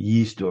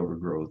yeast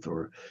overgrowth,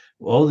 or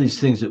all these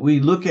things that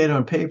we look at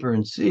on paper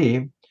and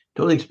see,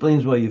 totally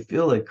explains why you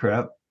feel like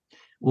crap.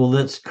 Well,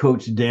 let's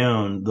coach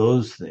down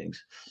those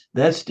things.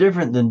 That's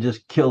different than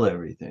just kill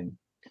everything.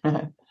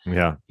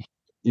 Yeah.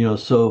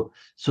 So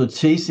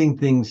chasing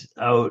things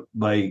out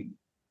by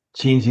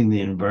changing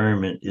the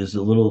environment is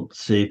a little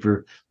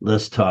safer,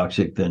 less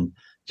toxic than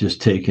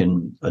just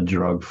taking a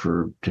drug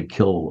to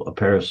kill a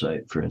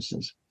parasite, for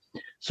instance.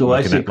 So I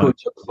Looking say at my,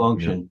 coach up yeah.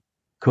 function,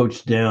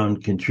 coach down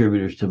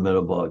contributors to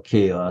metabolic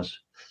chaos.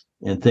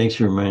 And thanks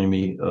for reminding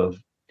me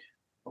of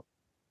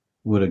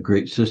what a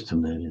great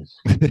system that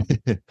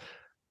is.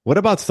 What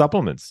about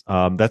supplements?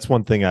 That's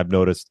one thing I've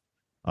noticed.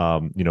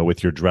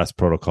 With your dress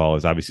protocol,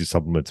 is obviously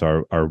supplements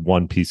are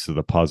one piece of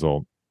the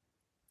puzzle.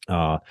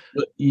 But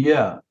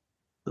yeah,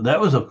 that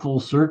was a full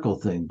circle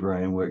thing,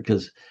 Brian, where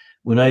because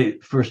when I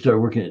first started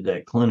working at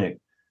that clinic,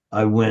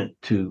 I went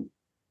to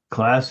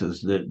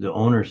classes that the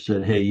owner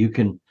said, "Hey, you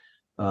can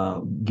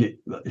get."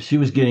 She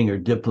was getting her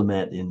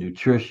diplomat in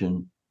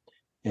nutrition,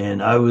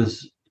 and I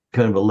was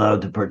kind of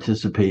allowed to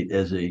participate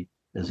as an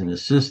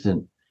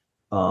assistant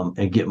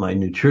and get my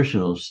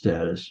nutritional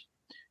status.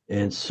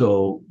 And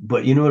so,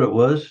 but you know what it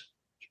was?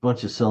 It's a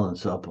bunch of selling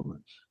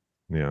supplements.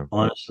 Yeah.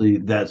 Honestly,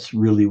 that's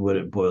really what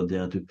it boiled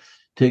down to.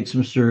 Take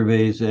some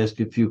surveys, ask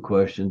a few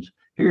questions.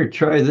 Here,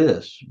 try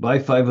this. Buy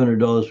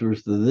 $500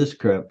 worth of this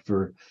crap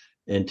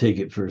and take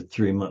it for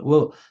 3 months.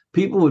 Well,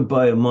 people would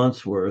buy a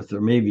month's worth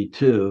or maybe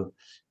two,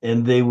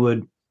 and they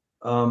would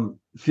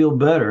feel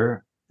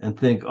better and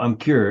think, I'm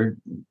cured,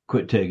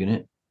 quit taking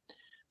it.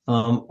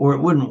 Or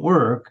it wouldn't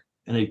work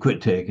and they quit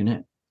taking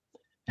it.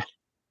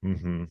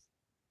 Mm-hmm.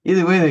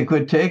 Either way, they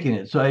quit taking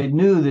it. So I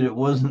knew that it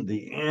wasn't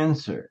the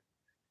answer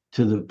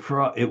to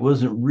it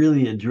wasn't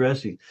really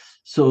addressing.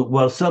 So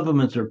while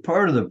supplements are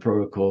part of the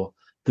protocol,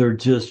 they're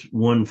just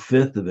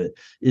 1/5 of it.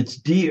 It's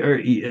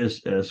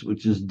DRESS,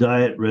 which is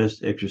diet,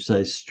 rest,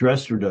 exercise,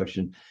 stress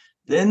reduction.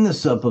 Then the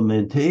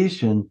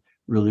supplementation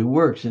really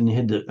works. And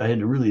I had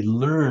to really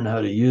learn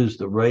how to use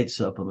the right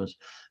supplements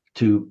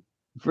to,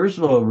 first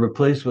of all,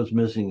 replace what's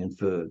missing in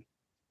food.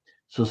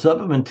 So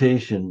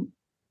supplementation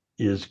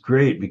is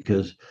great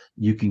because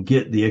you can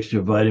get the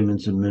extra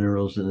vitamins and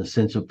minerals and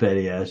essential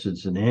fatty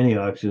acids and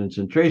antioxidants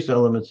and trace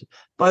elements,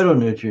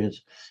 phytonutrients,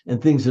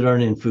 and things that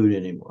aren't in food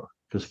anymore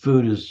because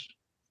food is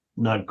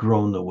not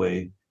grown the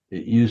way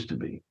it used to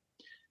be.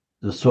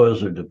 The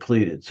soils are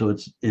depleted, so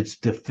it's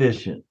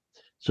deficient.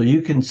 So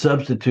you can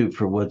substitute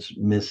for what's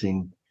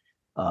missing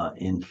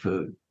in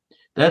food.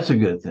 That's a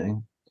good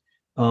thing.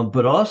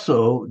 But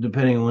also,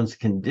 depending on one's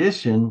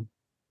condition,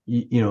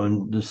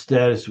 and the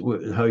status,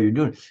 how you're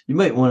doing, you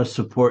might want to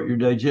support your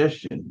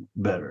digestion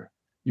better.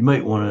 You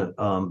might want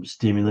to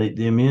stimulate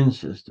the immune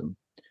system.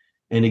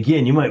 And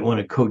again, you might want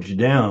to coach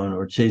down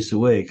or chase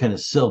away, kind of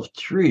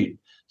self-treat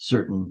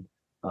certain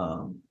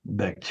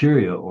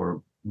bacteria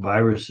or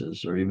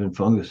viruses or even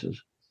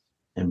funguses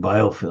and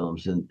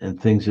biofilms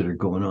and things that are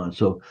going on.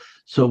 So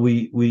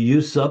we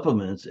use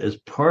supplements as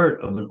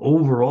part of an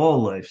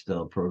overall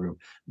lifestyle program.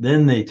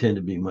 Then they tend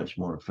to be much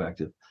more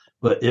effective.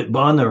 But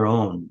on their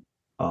own,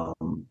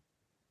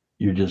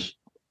 you're just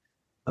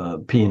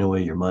peeing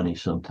away your money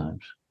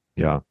sometimes.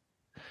 Yeah.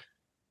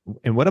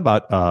 And what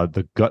about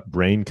the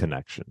gut-brain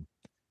connection?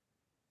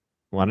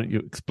 Why don't you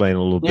explain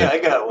a little bit? Yeah, I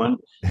got one.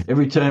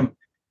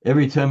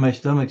 Every time my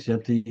stomach's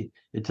empty,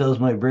 it tells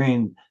my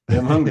brain that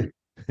I'm hungry.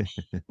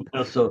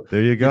 So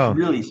there you go. It's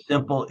really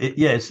simple.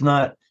 It's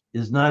not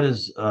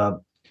as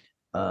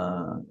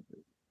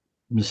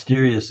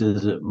mysterious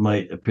as it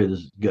might appear,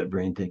 this gut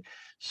brain thing.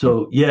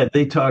 So yeah,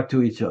 they talk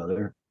to each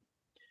other.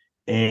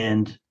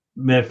 And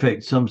matter of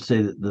fact, some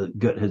say that the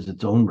gut has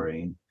its own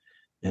brain.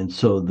 And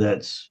so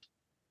that's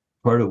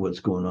part of what's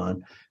going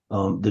on.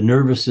 The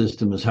nervous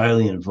system is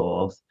highly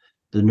involved.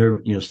 The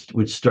nerve,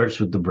 which starts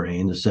with the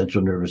brain, the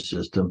central nervous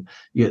system.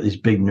 You get these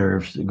big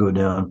nerves that go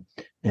down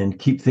and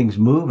keep things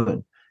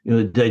moving.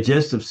 The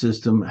digestive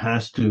system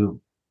has to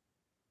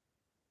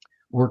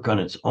work on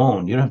its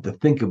own. You don't have to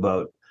think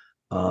about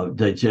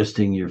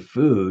digesting your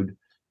food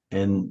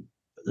and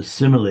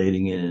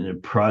assimilating it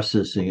and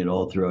processing it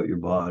all throughout your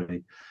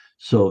body.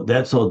 So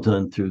that's all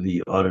done through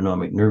the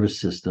autonomic nervous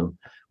system,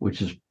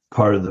 which is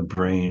part of the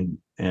brain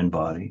and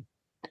body.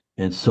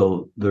 And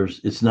so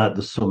it's not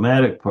the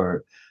somatic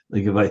part.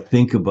 Like if I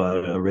think about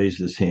it, I'll raise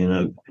this hand,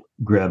 I'll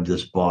grab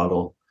this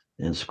bottle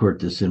and squirt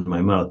this in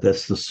my mouth.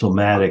 That's the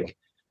somatic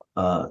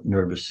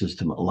nervous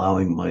system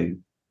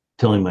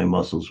telling my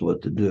muscles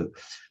what to do.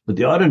 But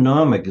the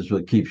autonomic is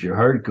what keeps your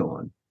heart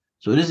going.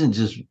 So it isn't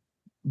just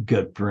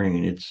gut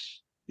brain.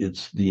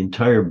 It's the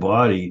entire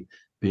body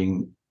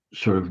being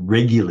sort of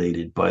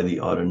regulated by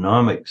the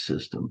autonomic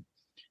system.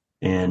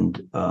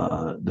 And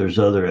there's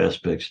other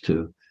aspects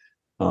too.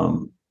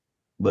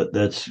 But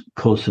that's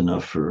close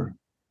enough for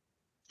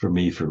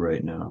me for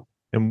right now.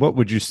 And what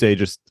would you say,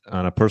 just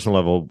on a personal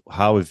level,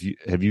 how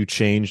have you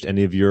changed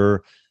any of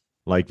your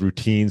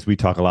routines? We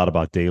talk a lot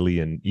about daily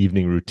and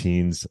evening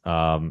routines.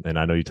 And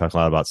I know you talk a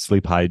lot about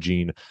sleep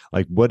hygiene.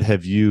 What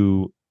have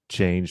you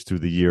changed through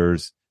the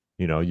years?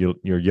 You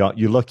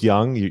look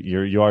young.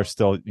 You are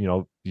still,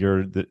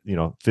 you're the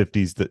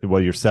 50s.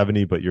 Well, you're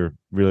 70, but you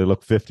really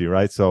look 50,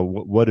 right? So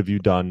what have you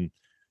done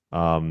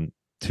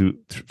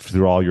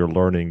through all your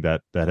learning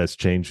that has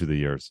changed through the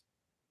years?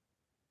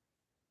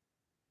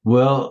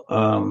 Well,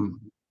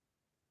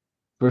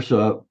 first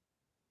off,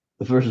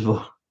 first of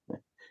all, I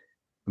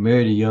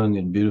married a young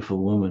and beautiful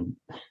woman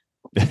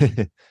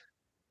That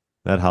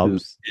who,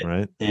 helps,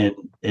 right?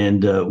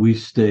 and we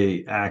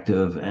stay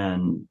active,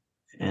 and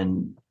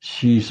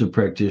she's a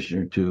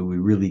practitioner too. We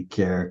really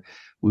care.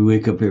 We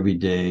wake up every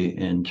day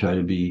and try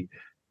to be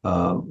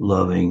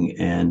loving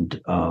and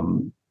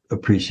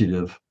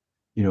appreciative.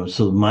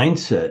 So the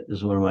mindset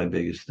is one of my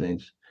biggest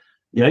things.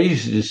 Yeah, I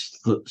used to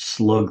just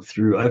slug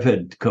through. I've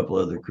had a couple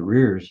other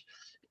careers,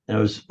 and I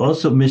was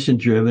also mission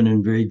driven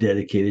and very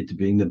dedicated to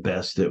being the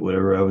best at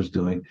whatever I was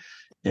doing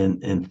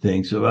and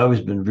things. So I've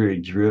always been very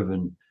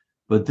driven.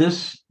 But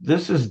this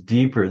is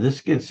deeper.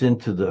 This gets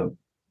into the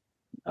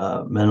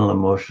mental,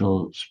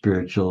 emotional,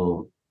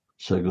 spiritual,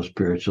 psycho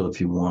spiritual, if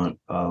you want.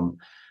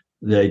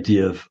 The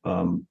idea of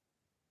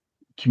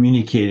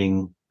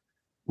communicating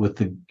with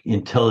the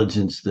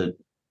intelligence that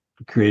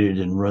created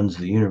and runs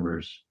the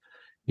universe.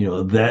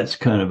 That's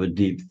kind of a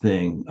deep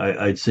thing.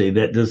 I'd say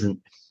that doesn't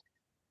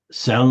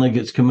sound like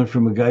it's coming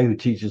from a guy who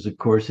teaches a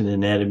course in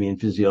anatomy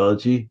and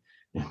physiology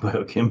and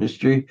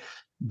biochemistry,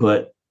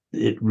 but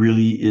it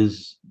really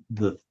is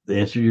the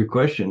answer to your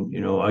question.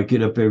 I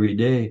get up every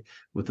day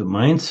with a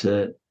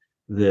mindset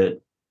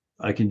that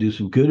I can do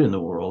some good in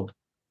the world,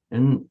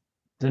 and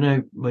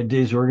then my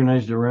day's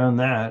organized around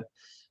that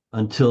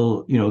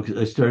until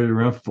I started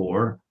around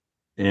 4,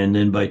 and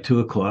then by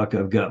 2 o'clock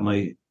I've got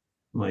my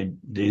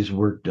day's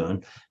work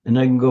done, and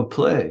I can go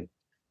play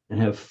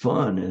and have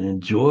fun and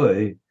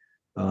enjoy.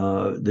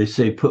 They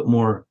say put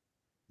more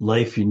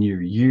life in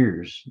your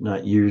years,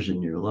 not years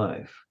in your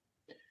life.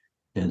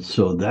 And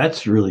so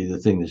that's really the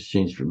thing that's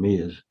changed for me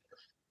is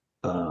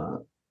uh,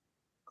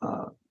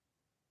 uh,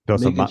 So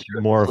it's making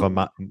sure. more of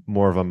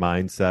a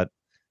mindset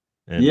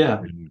Yeah,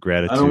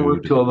 and I don't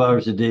work gratitude. 12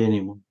 hours a day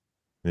anymore.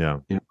 Yeah.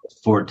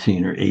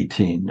 14 or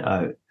 18.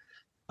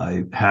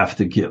 I have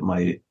to get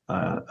my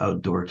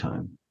outdoor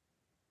time.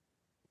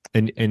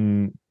 And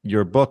in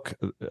your book,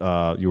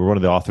 you were one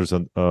of the authors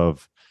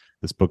of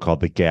this book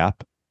called The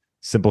Gap: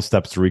 Simple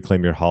Steps to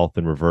Reclaim Your Health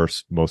and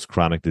Reverse Most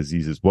Chronic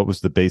Diseases. What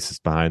was the basis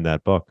behind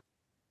that book?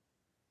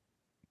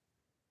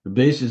 The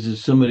basis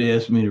is somebody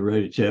asked me to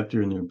write a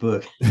chapter in their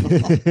book.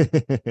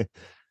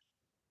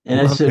 And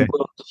I said, Okay.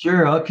 well,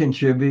 sure, I'll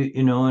contribute,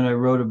 and I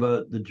wrote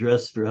about the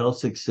dress for health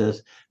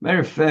success. Matter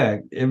of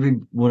fact, every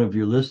one of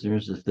your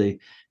listeners, if they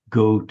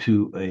go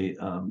to a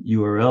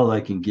URL I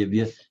can give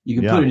you,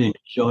 you can put Yeah. it in your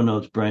show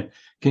notes, Brian,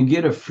 can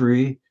get a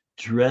free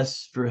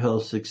dress for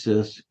health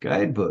success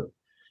guidebook.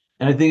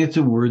 And I think it's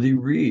a worthy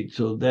read.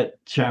 So that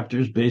chapter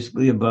is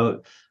basically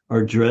about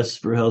our dress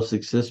for health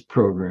success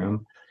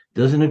program.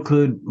 Doesn't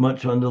include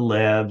much on the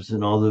labs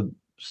and all the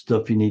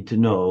stuff you need to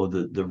know,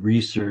 the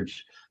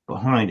research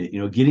behind it.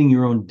 Getting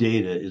your own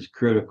data is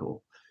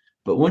critical.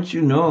 But once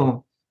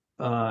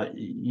how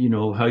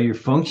you're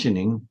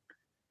functioning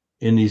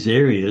in these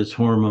areas,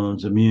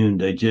 hormones, immune,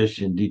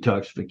 digestion,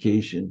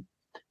 detoxification,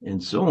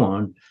 and so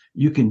on,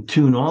 you can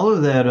tune all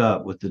of that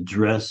up with the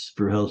Dress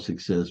for Health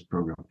Success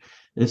program.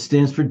 It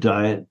stands for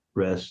diet,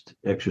 rest,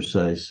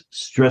 exercise,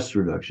 stress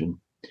reduction,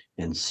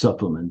 and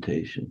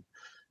supplementation.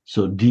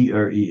 So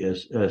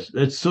DRESS.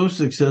 That's so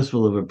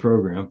successful of a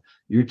program.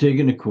 You're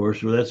taking a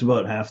course where that's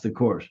about half the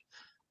course,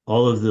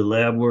 all of the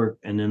lab work,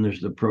 and then there's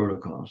the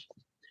protocols.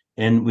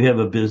 And we have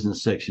a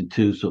business section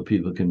too, so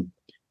people can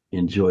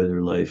enjoy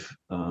their life,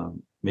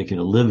 making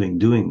a living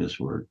doing this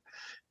work.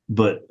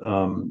 But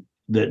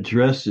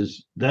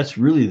that's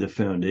really the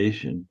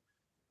foundation.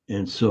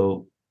 And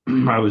so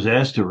I was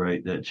asked to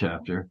write that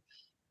chapter,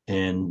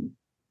 and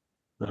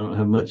I don't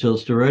have much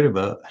else to write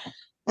about.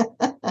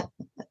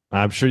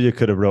 I'm sure you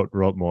could have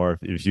wrote more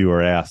if you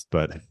were asked,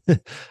 but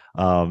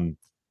um,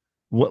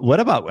 what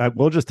about?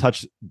 We'll just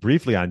touch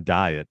briefly on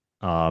diet,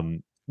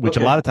 which a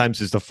Okay. lot of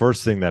times is the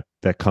first thing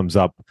that comes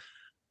up.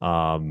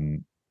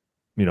 Um,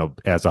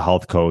 as a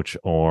health coach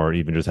or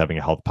even just having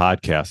a health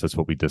podcast, that's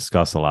what we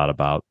discuss a lot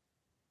about.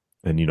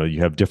 And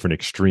you have different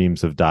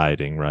extremes of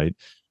dieting, right?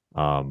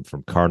 From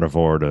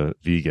carnivore to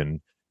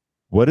vegan.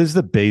 What is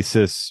the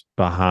basis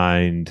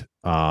behind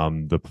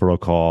the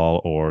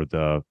protocol or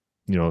the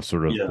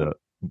sort of Yeah.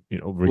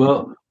 the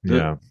Well,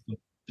 yeah.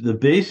 the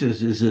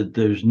basis is that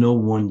there's no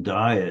one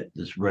diet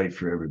that's right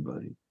for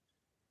everybody.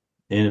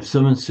 And if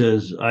someone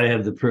says I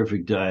have the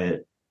perfect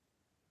diet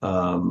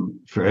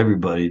for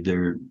everybody,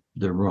 they're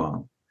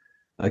wrong.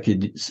 I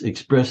could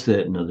express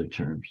that in other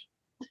terms,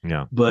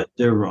 Yeah. but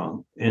they're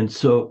wrong. And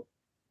so,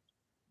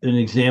 an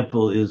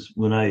example is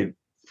when I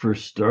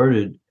first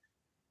started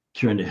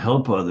trying to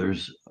help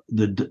others,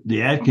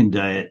 the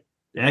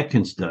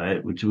Atkins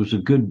diet, which was a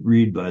good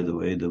read, by the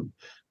way,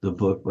 the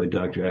book by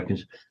Dr.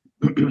 Atkins,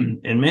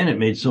 and man, it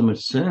made so much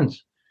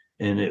sense,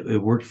 and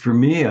it worked for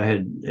me. I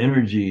had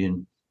energy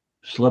and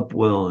slept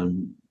well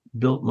and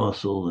built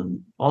muscle and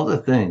all the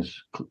things.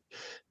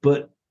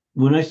 But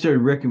when I started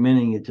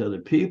recommending it to other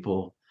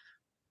people,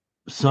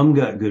 some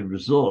got good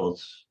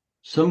results,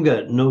 some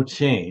got no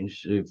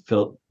change. They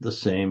felt the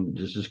same,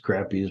 just as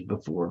crappy as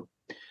before.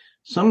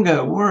 Some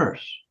got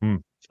worse, Hmm.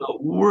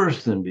 felt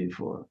worse than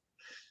before.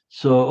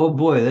 So, oh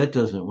boy, that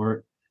doesn't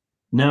work.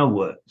 Now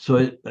what?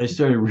 So I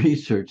started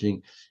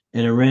researching,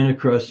 and I ran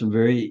across some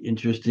very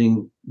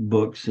interesting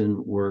books and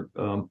work.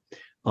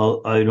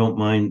 I don't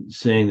mind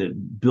saying that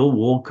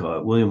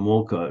William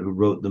Wolcott, who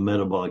wrote the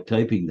Metabolic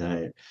Typing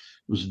Diet,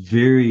 was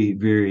very,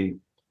 very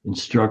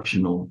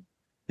instructional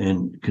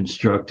and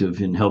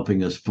constructive in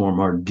helping us form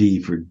our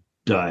D for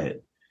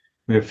diet.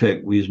 Matter of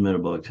fact, we use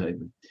metabolic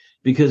typing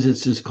because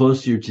it's as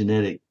close to your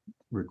genetic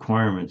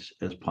requirements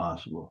as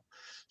possible.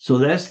 So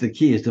that's the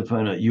key, is to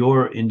find out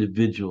your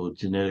individual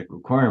genetic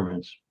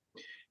requirements.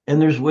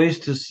 And there's ways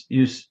to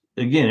use,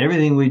 again,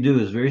 everything we do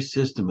is very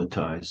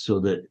systematized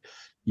so that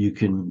you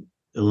can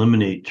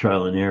eliminate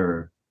trial and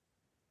error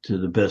to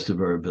the best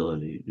of our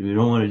ability. We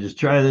don't want to just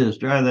try this,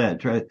 try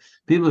that,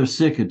 people are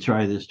sick of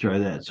try this, try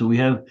that. So we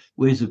have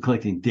ways of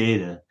collecting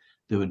data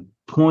that would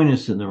point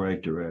us in the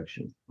right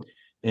direction.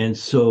 And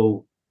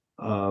so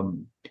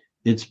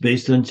it's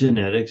based on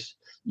genetics.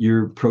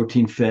 Your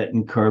protein, fat,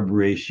 and carb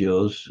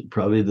ratios,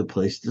 probably the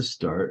place to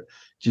start.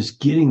 Just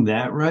getting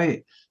that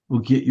right will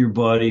get your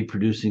body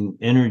producing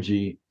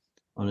energy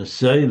on a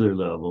cellular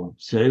level,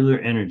 cellular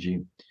energy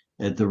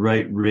at the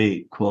right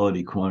rate,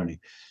 quality, quantity.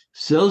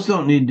 Cells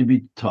don't need to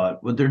be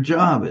taught what their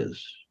job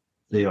is.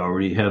 They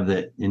already have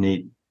that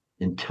innate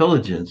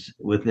intelligence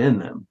within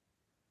them.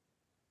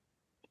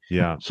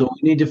 Yeah. So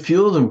we need to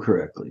fuel them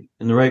correctly.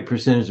 And the right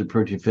percentage of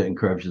protein, fat, and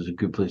carbs is a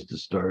good place to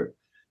start.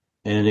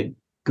 And it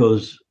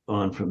goes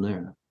on from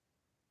there.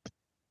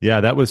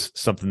 Yeah, that was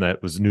something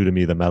that was new to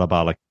me, the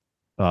metabolic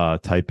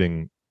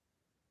typing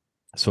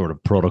sort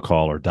of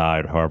protocol or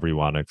diet, however you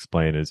want to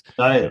explain, is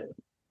diet.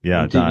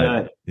 Yeah,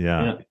 diet.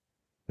 Yeah.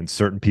 And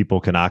certain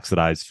people can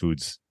oxidize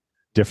foods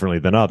differently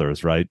than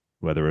others, right?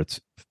 Whether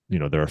it's,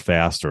 they're a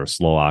fast or a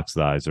slow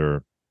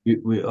oxidizer.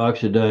 We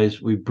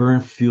oxidize, we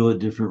burn fuel at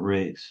different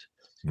rates.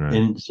 Right.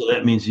 And so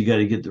that means you got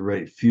to get the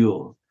right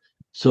fuel.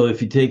 So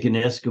if you take an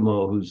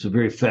Eskimo who's a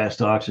very fast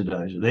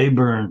oxidizer, they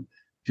burn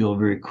fuel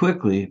very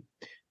quickly.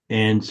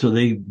 And so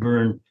they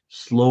burn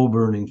slow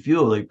burning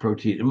fuel like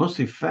protein and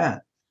mostly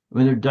fat. I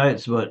mean, their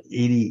diet's about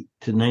 80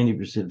 to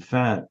 90%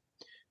 fat,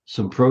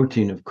 some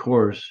protein, of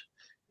course,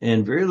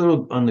 and very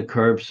little on the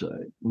carb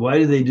side. Why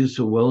do they do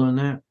so well on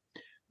that?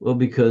 Well,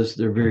 because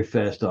they're very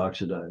fast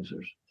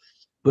oxidizers.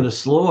 But a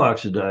slow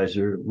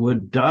oxidizer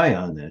would die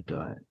on that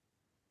diet.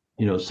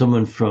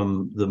 Someone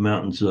from the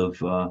mountains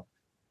of, up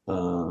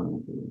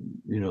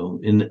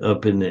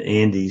in the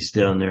Andes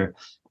down there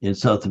in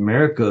South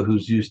America,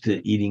 who's used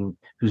to eating,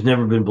 who's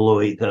never been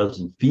below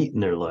 8,000 feet in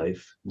their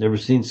life, never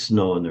seen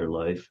snow in their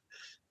life,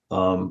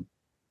 being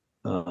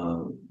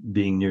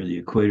near the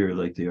equator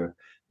like they are.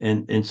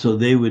 And so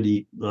they would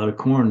eat a lot of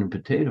corn and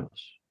potatoes,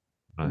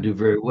 right, do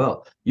very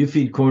well. You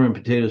feed corn and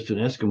potatoes to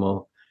an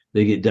Eskimo,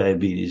 they get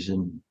diabetes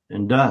and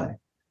die.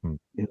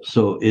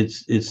 So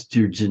it's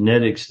your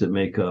genetics that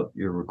make up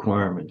your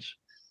requirements.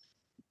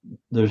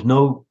 There's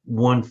no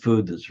one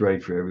food that's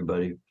right for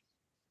everybody.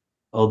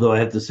 Although I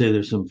have to say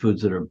there's some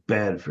foods that are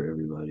bad for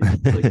everybody,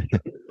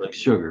 like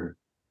sugar.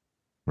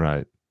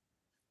 Right.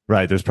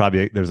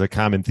 There's a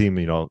common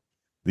theme,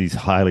 these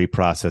highly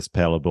processed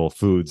palatable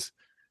foods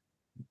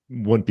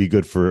wouldn't be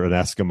good for an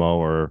Eskimo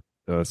or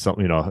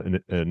something,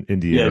 an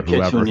Indian or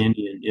whoever. An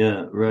Indian.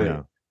 Yeah.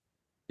 Right.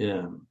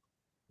 Yeah.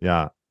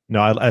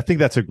 No, I think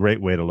that's a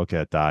great way to look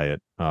at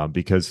diet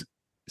because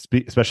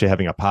especially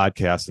having a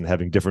podcast and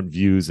having different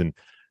views and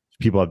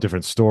people have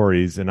different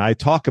stories. And I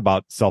talk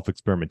about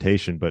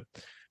self-experimentation, but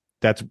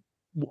that's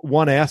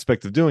one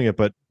aspect of doing it.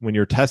 But when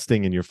you're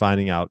testing and you're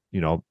finding out,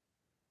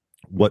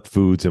 what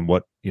foods and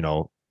what,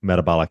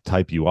 metabolic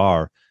type you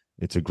are,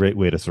 it's a great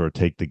way to sort of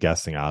take the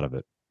guessing out of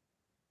it.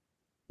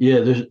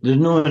 Yeah, there's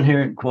no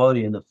inherent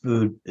quality in the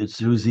food. It's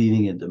who's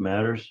eating it that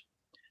matters.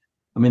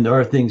 I mean, there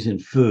are things in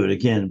food,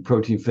 again,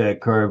 protein, fat,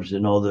 carbs,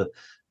 and all the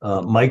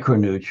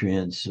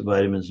micronutrients,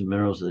 vitamins and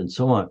minerals, and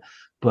so on.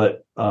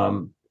 But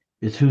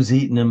it's who's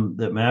eating them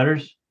that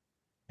matters.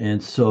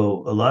 And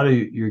so a lot of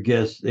your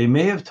guests, they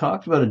may have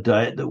talked about a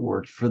diet that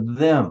worked for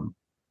them.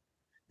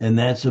 And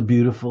that's a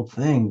beautiful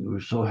thing.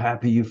 We're so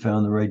happy you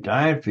found the right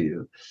diet for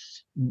you.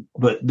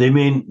 But they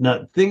may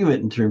not think of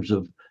it in terms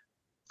of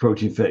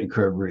protein, fat, and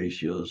carb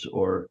ratios,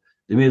 or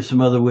they may have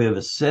some other way of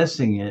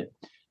assessing it.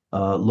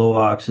 Low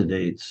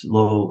oxidates,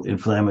 low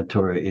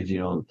inflammatory,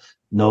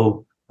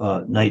 no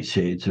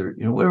nightshades, or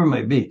whatever it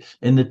might be.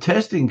 And the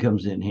testing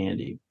comes in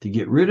handy to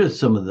get rid of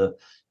some of the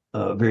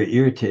very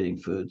irritating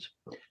foods.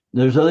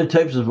 There's other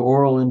types of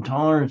oral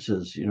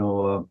intolerances,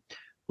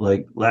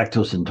 like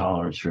lactose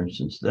intolerance, for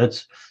instance.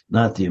 That's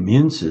not the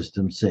immune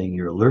system saying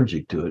you're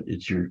allergic to it.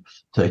 It's your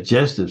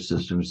digestive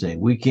system saying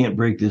we can't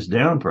break this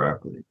down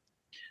properly.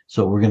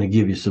 So we're going to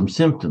give you some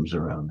symptoms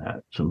around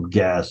that, some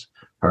gas,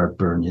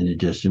 heartburn,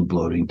 indigestion,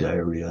 bloating,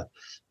 diarrhea,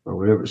 or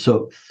whatever.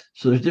 So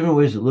there's different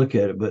ways to look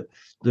at it, but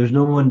there's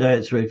no one diet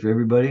that's right for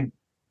everybody,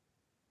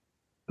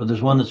 but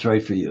there's one that's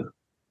right for you.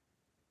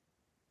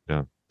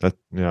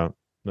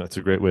 That's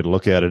a great way to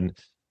look at it.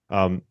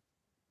 And,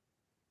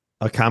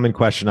 a common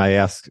question I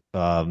ask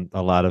a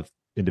lot of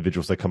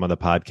individuals that come on the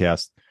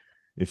podcast: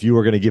 if you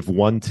were going to give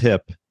one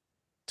tip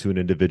to an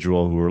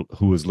individual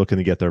who was looking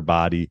to get their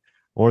body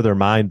or their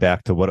mind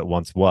back to what it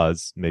once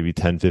was, maybe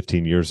 10,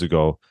 15 years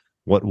ago,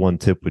 what one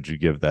tip would you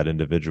give that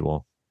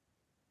individual?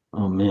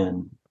 Oh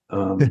man,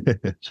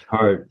 it's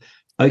hard.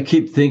 I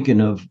keep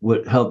thinking of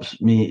what helps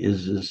me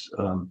is this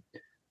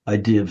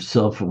idea of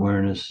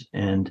self-awareness,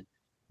 and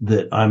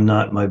that I'm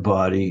not my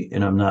body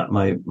and I'm not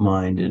my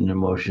mind and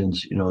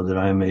emotions. That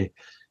I'm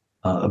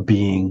a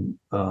being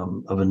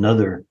of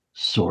another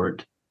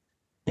sort,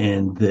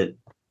 and that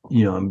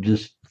I'm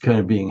just kind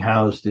of being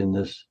housed in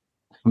this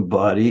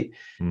body,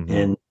 Mm-hmm.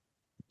 and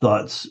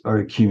thoughts are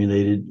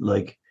accumulated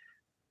like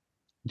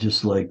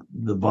just like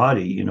the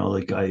body,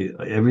 like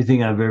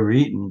everything I've ever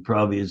eaten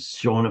probably is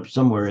showing up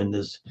somewhere in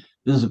this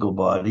physical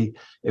body.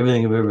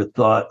 Everything I've ever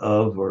thought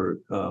of or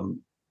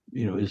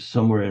is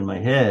somewhere in my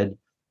head,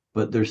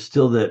 but there's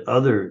still that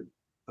other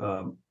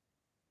um,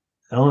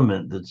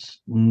 element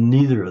that's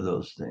neither of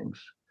those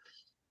things.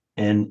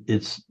 And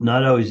it's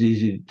not always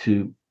easy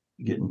to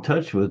get in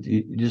touch with.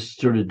 You just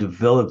sort of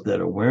develop that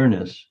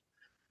awareness,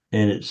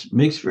 and it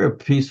makes for a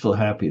peaceful,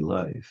 happy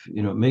life.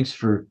 It makes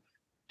for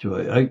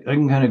joy. I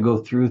can kind of go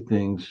through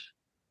things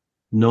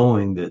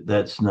knowing that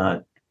that's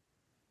not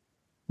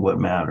what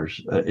matters.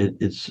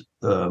 It's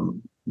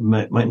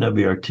might not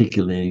be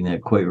articulating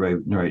that quite right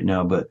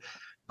now, but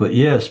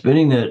yeah,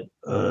 spending that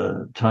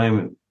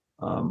time,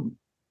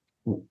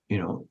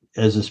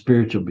 as a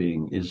spiritual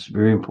being is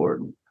very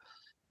important,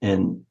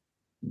 and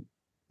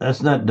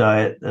that's not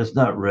diet, that's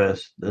not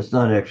rest, that's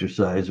not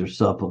exercise or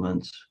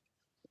supplements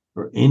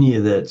or any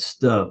of that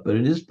stuff, but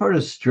it is part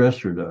of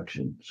stress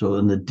reduction. So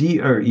in the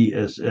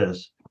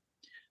DRESS,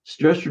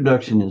 stress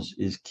reduction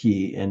is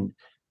key, and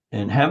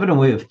having a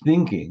way of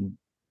thinking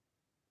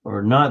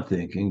or not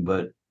thinking,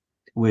 but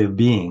way of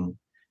being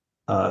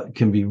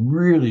can be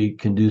really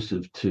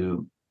conducive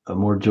to a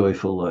more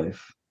joyful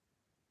life.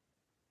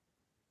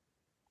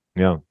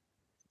 Yeah.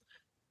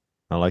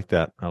 I like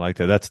that. I like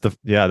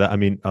that. I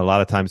mean, a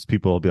lot of times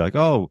people will be like,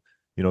 oh,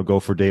 go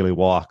for daily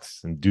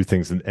walks and do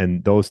things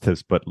and those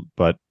tips, but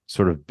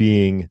sort of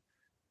being,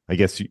 I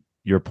guess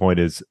your point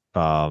is,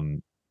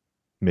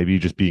 maybe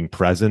just being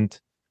present,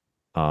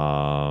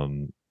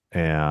 and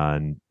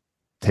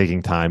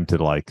taking time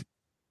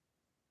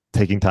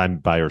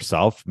by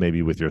yourself,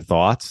 maybe with your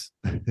thoughts.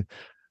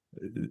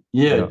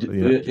 Yeah,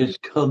 it's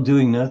called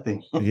doing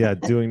nothing. Yeah,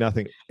 doing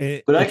nothing.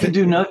 But I can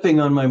do nothing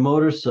on my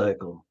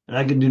motorcycle, and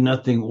I can do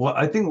nothing.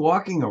 I think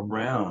walking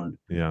around,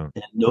 yeah,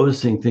 and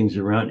noticing things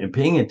around and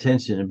paying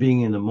attention and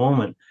being in the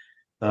moment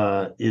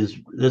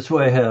that's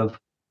why I'm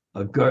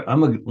a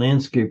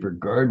landscaper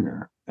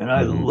gardener, and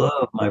I mm-hmm.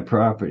 love my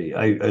property.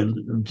 I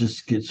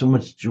just get so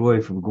much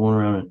joy from going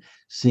around and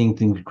seeing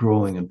things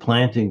growing and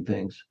planting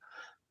things.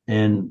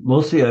 And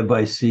mostly I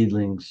buy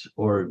seedlings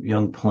or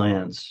young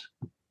plants.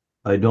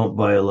 I don't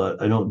buy a lot.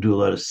 I don't do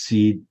a lot of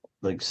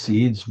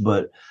seeds,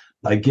 but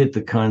I get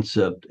the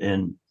concept,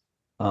 and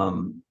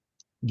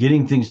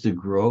getting things to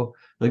grow.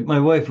 Like my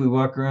wife, we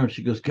walk around,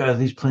 she goes, God,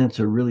 these plants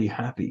are really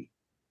happy.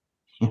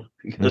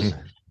 Because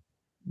Mm-hmm.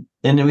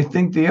 and we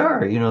think they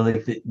are,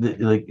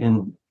 like,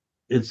 and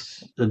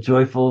it's a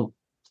joyful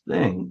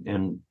thing.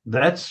 And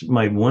that's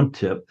my one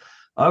tip.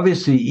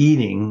 Obviously,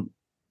 eating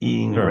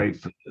the Sure. right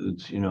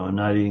foods, and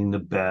not eating the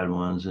bad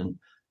ones, and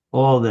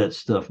all that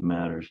stuff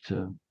matters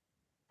too.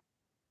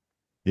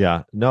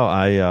 Yeah. No,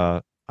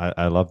 I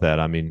love that.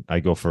 I mean, I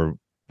go for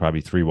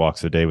probably 3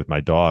 walks a day with my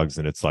dogs,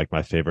 and it's like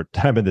my favorite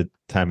time of the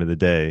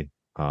day.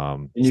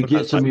 And you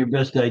get some of your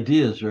best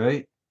ideas,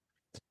 right?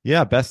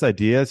 Yeah, best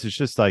ideas. It's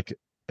just like,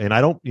 and I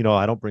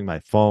don't bring my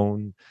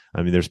phone.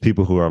 I mean, there's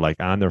people who are like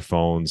on their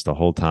phones the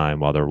whole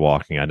time while they're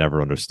walking. I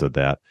never understood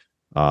that.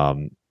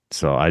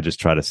 So I just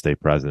try to stay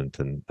present,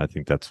 and I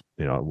think that's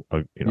Yeah.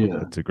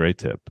 it's a great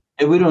tip.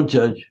 And we don't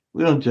judge.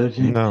 We don't judge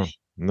No, anybody.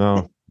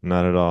 no,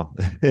 not at all.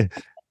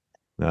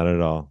 Not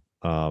at all.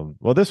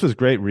 Well, this was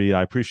great, Reed.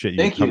 I appreciate you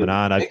Thank coming you.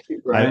 on. Thank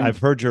you, Brian. I've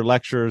heard your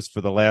lectures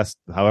for the last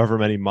however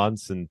many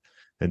months, and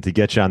to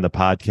get you on the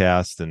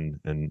podcast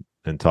and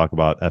talk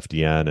about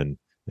FDN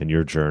and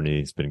your journey,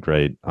 it's been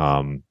great.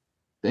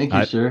 Thank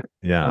you, sir.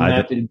 Yeah, I'm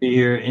happy to be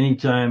here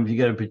anytime. If you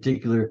got a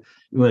particular,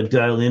 you want to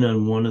dial in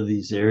on one of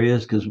these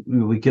areas, because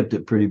we kept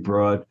it pretty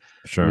broad,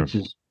 sure. which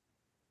is,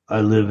 I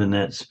live in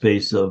that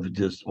space of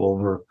just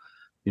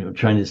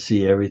trying to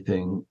see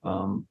everything.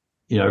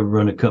 I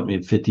run a company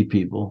of 50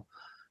 people,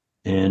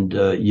 and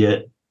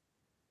yet,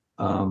 it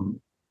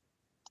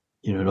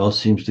all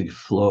seems to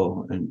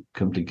flow and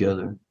come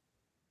together.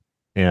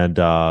 And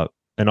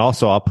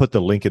also I'll put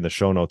the link in the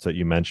show notes that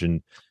you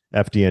mentioned,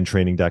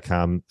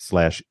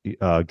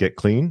 fdntraining.com/get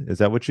clean. Is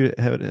that what you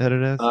had it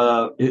as?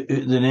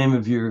 The name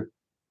of your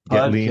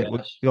Get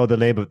podcast. lean. The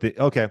name of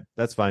okay,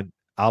 that's fine.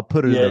 I'll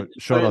put it in the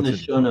show notes. In the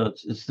show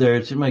notes. It's there.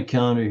 It's in my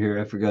calendar here.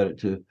 I forgot it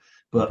too.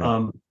 But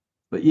okay.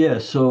 but yeah,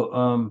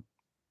 so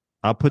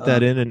I'll put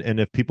that in, and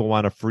if people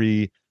want a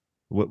free,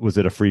 what was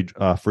it, a free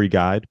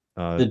guide?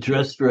 The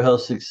Dress for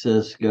Health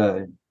Success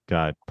Guide.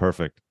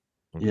 Perfect.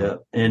 Okay. Yeah,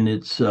 and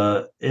it's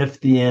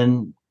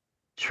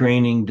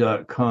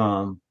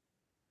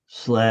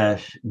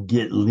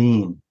fdntraining.com/get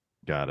lean.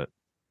 Got it.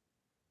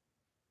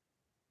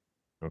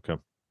 Okay.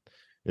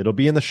 It'll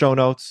be in the show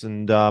notes,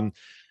 and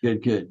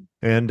Good.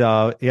 And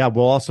we'll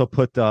also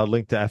put a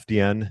link to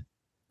FDN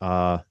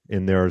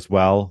in there as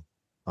well.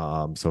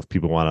 So if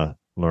people want to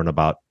learn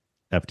about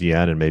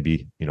FDN and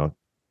maybe,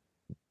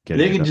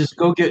 they can just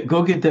go get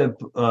that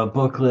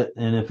booklet,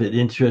 and if it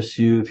interests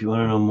you, if you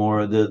want to know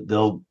more,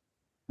 they'll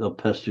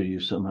pester you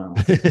somehow.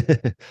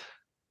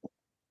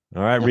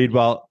 All right, Reed.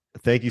 Well,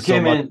 thank you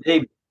so much.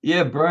 Man.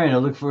 Hey, Brian, I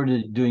look forward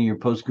to doing your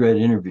post-grad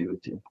interview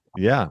with you.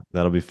 Yeah,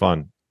 that'll be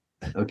fun.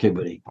 Okay,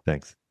 buddy.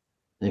 Thanks,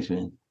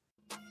 man.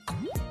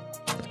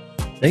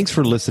 Thanks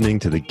for listening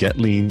to the Get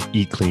Lean,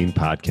 Eat Clean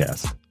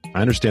podcast.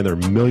 I understand there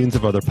are millions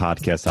of other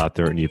podcasts out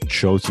there, and you've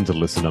chosen to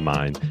listen to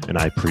mine, and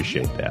I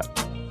appreciate that.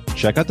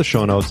 Check out the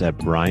show notes at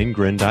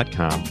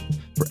briangrin.com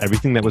for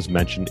everything that was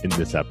mentioned in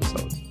this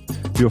episode.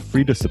 Feel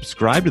free to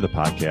subscribe to the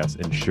podcast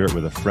and share it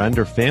with a friend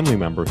or family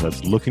member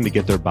that's looking to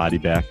get their body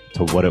back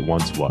to what it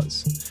once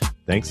was.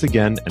 Thanks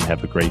again, and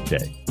have a great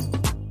day.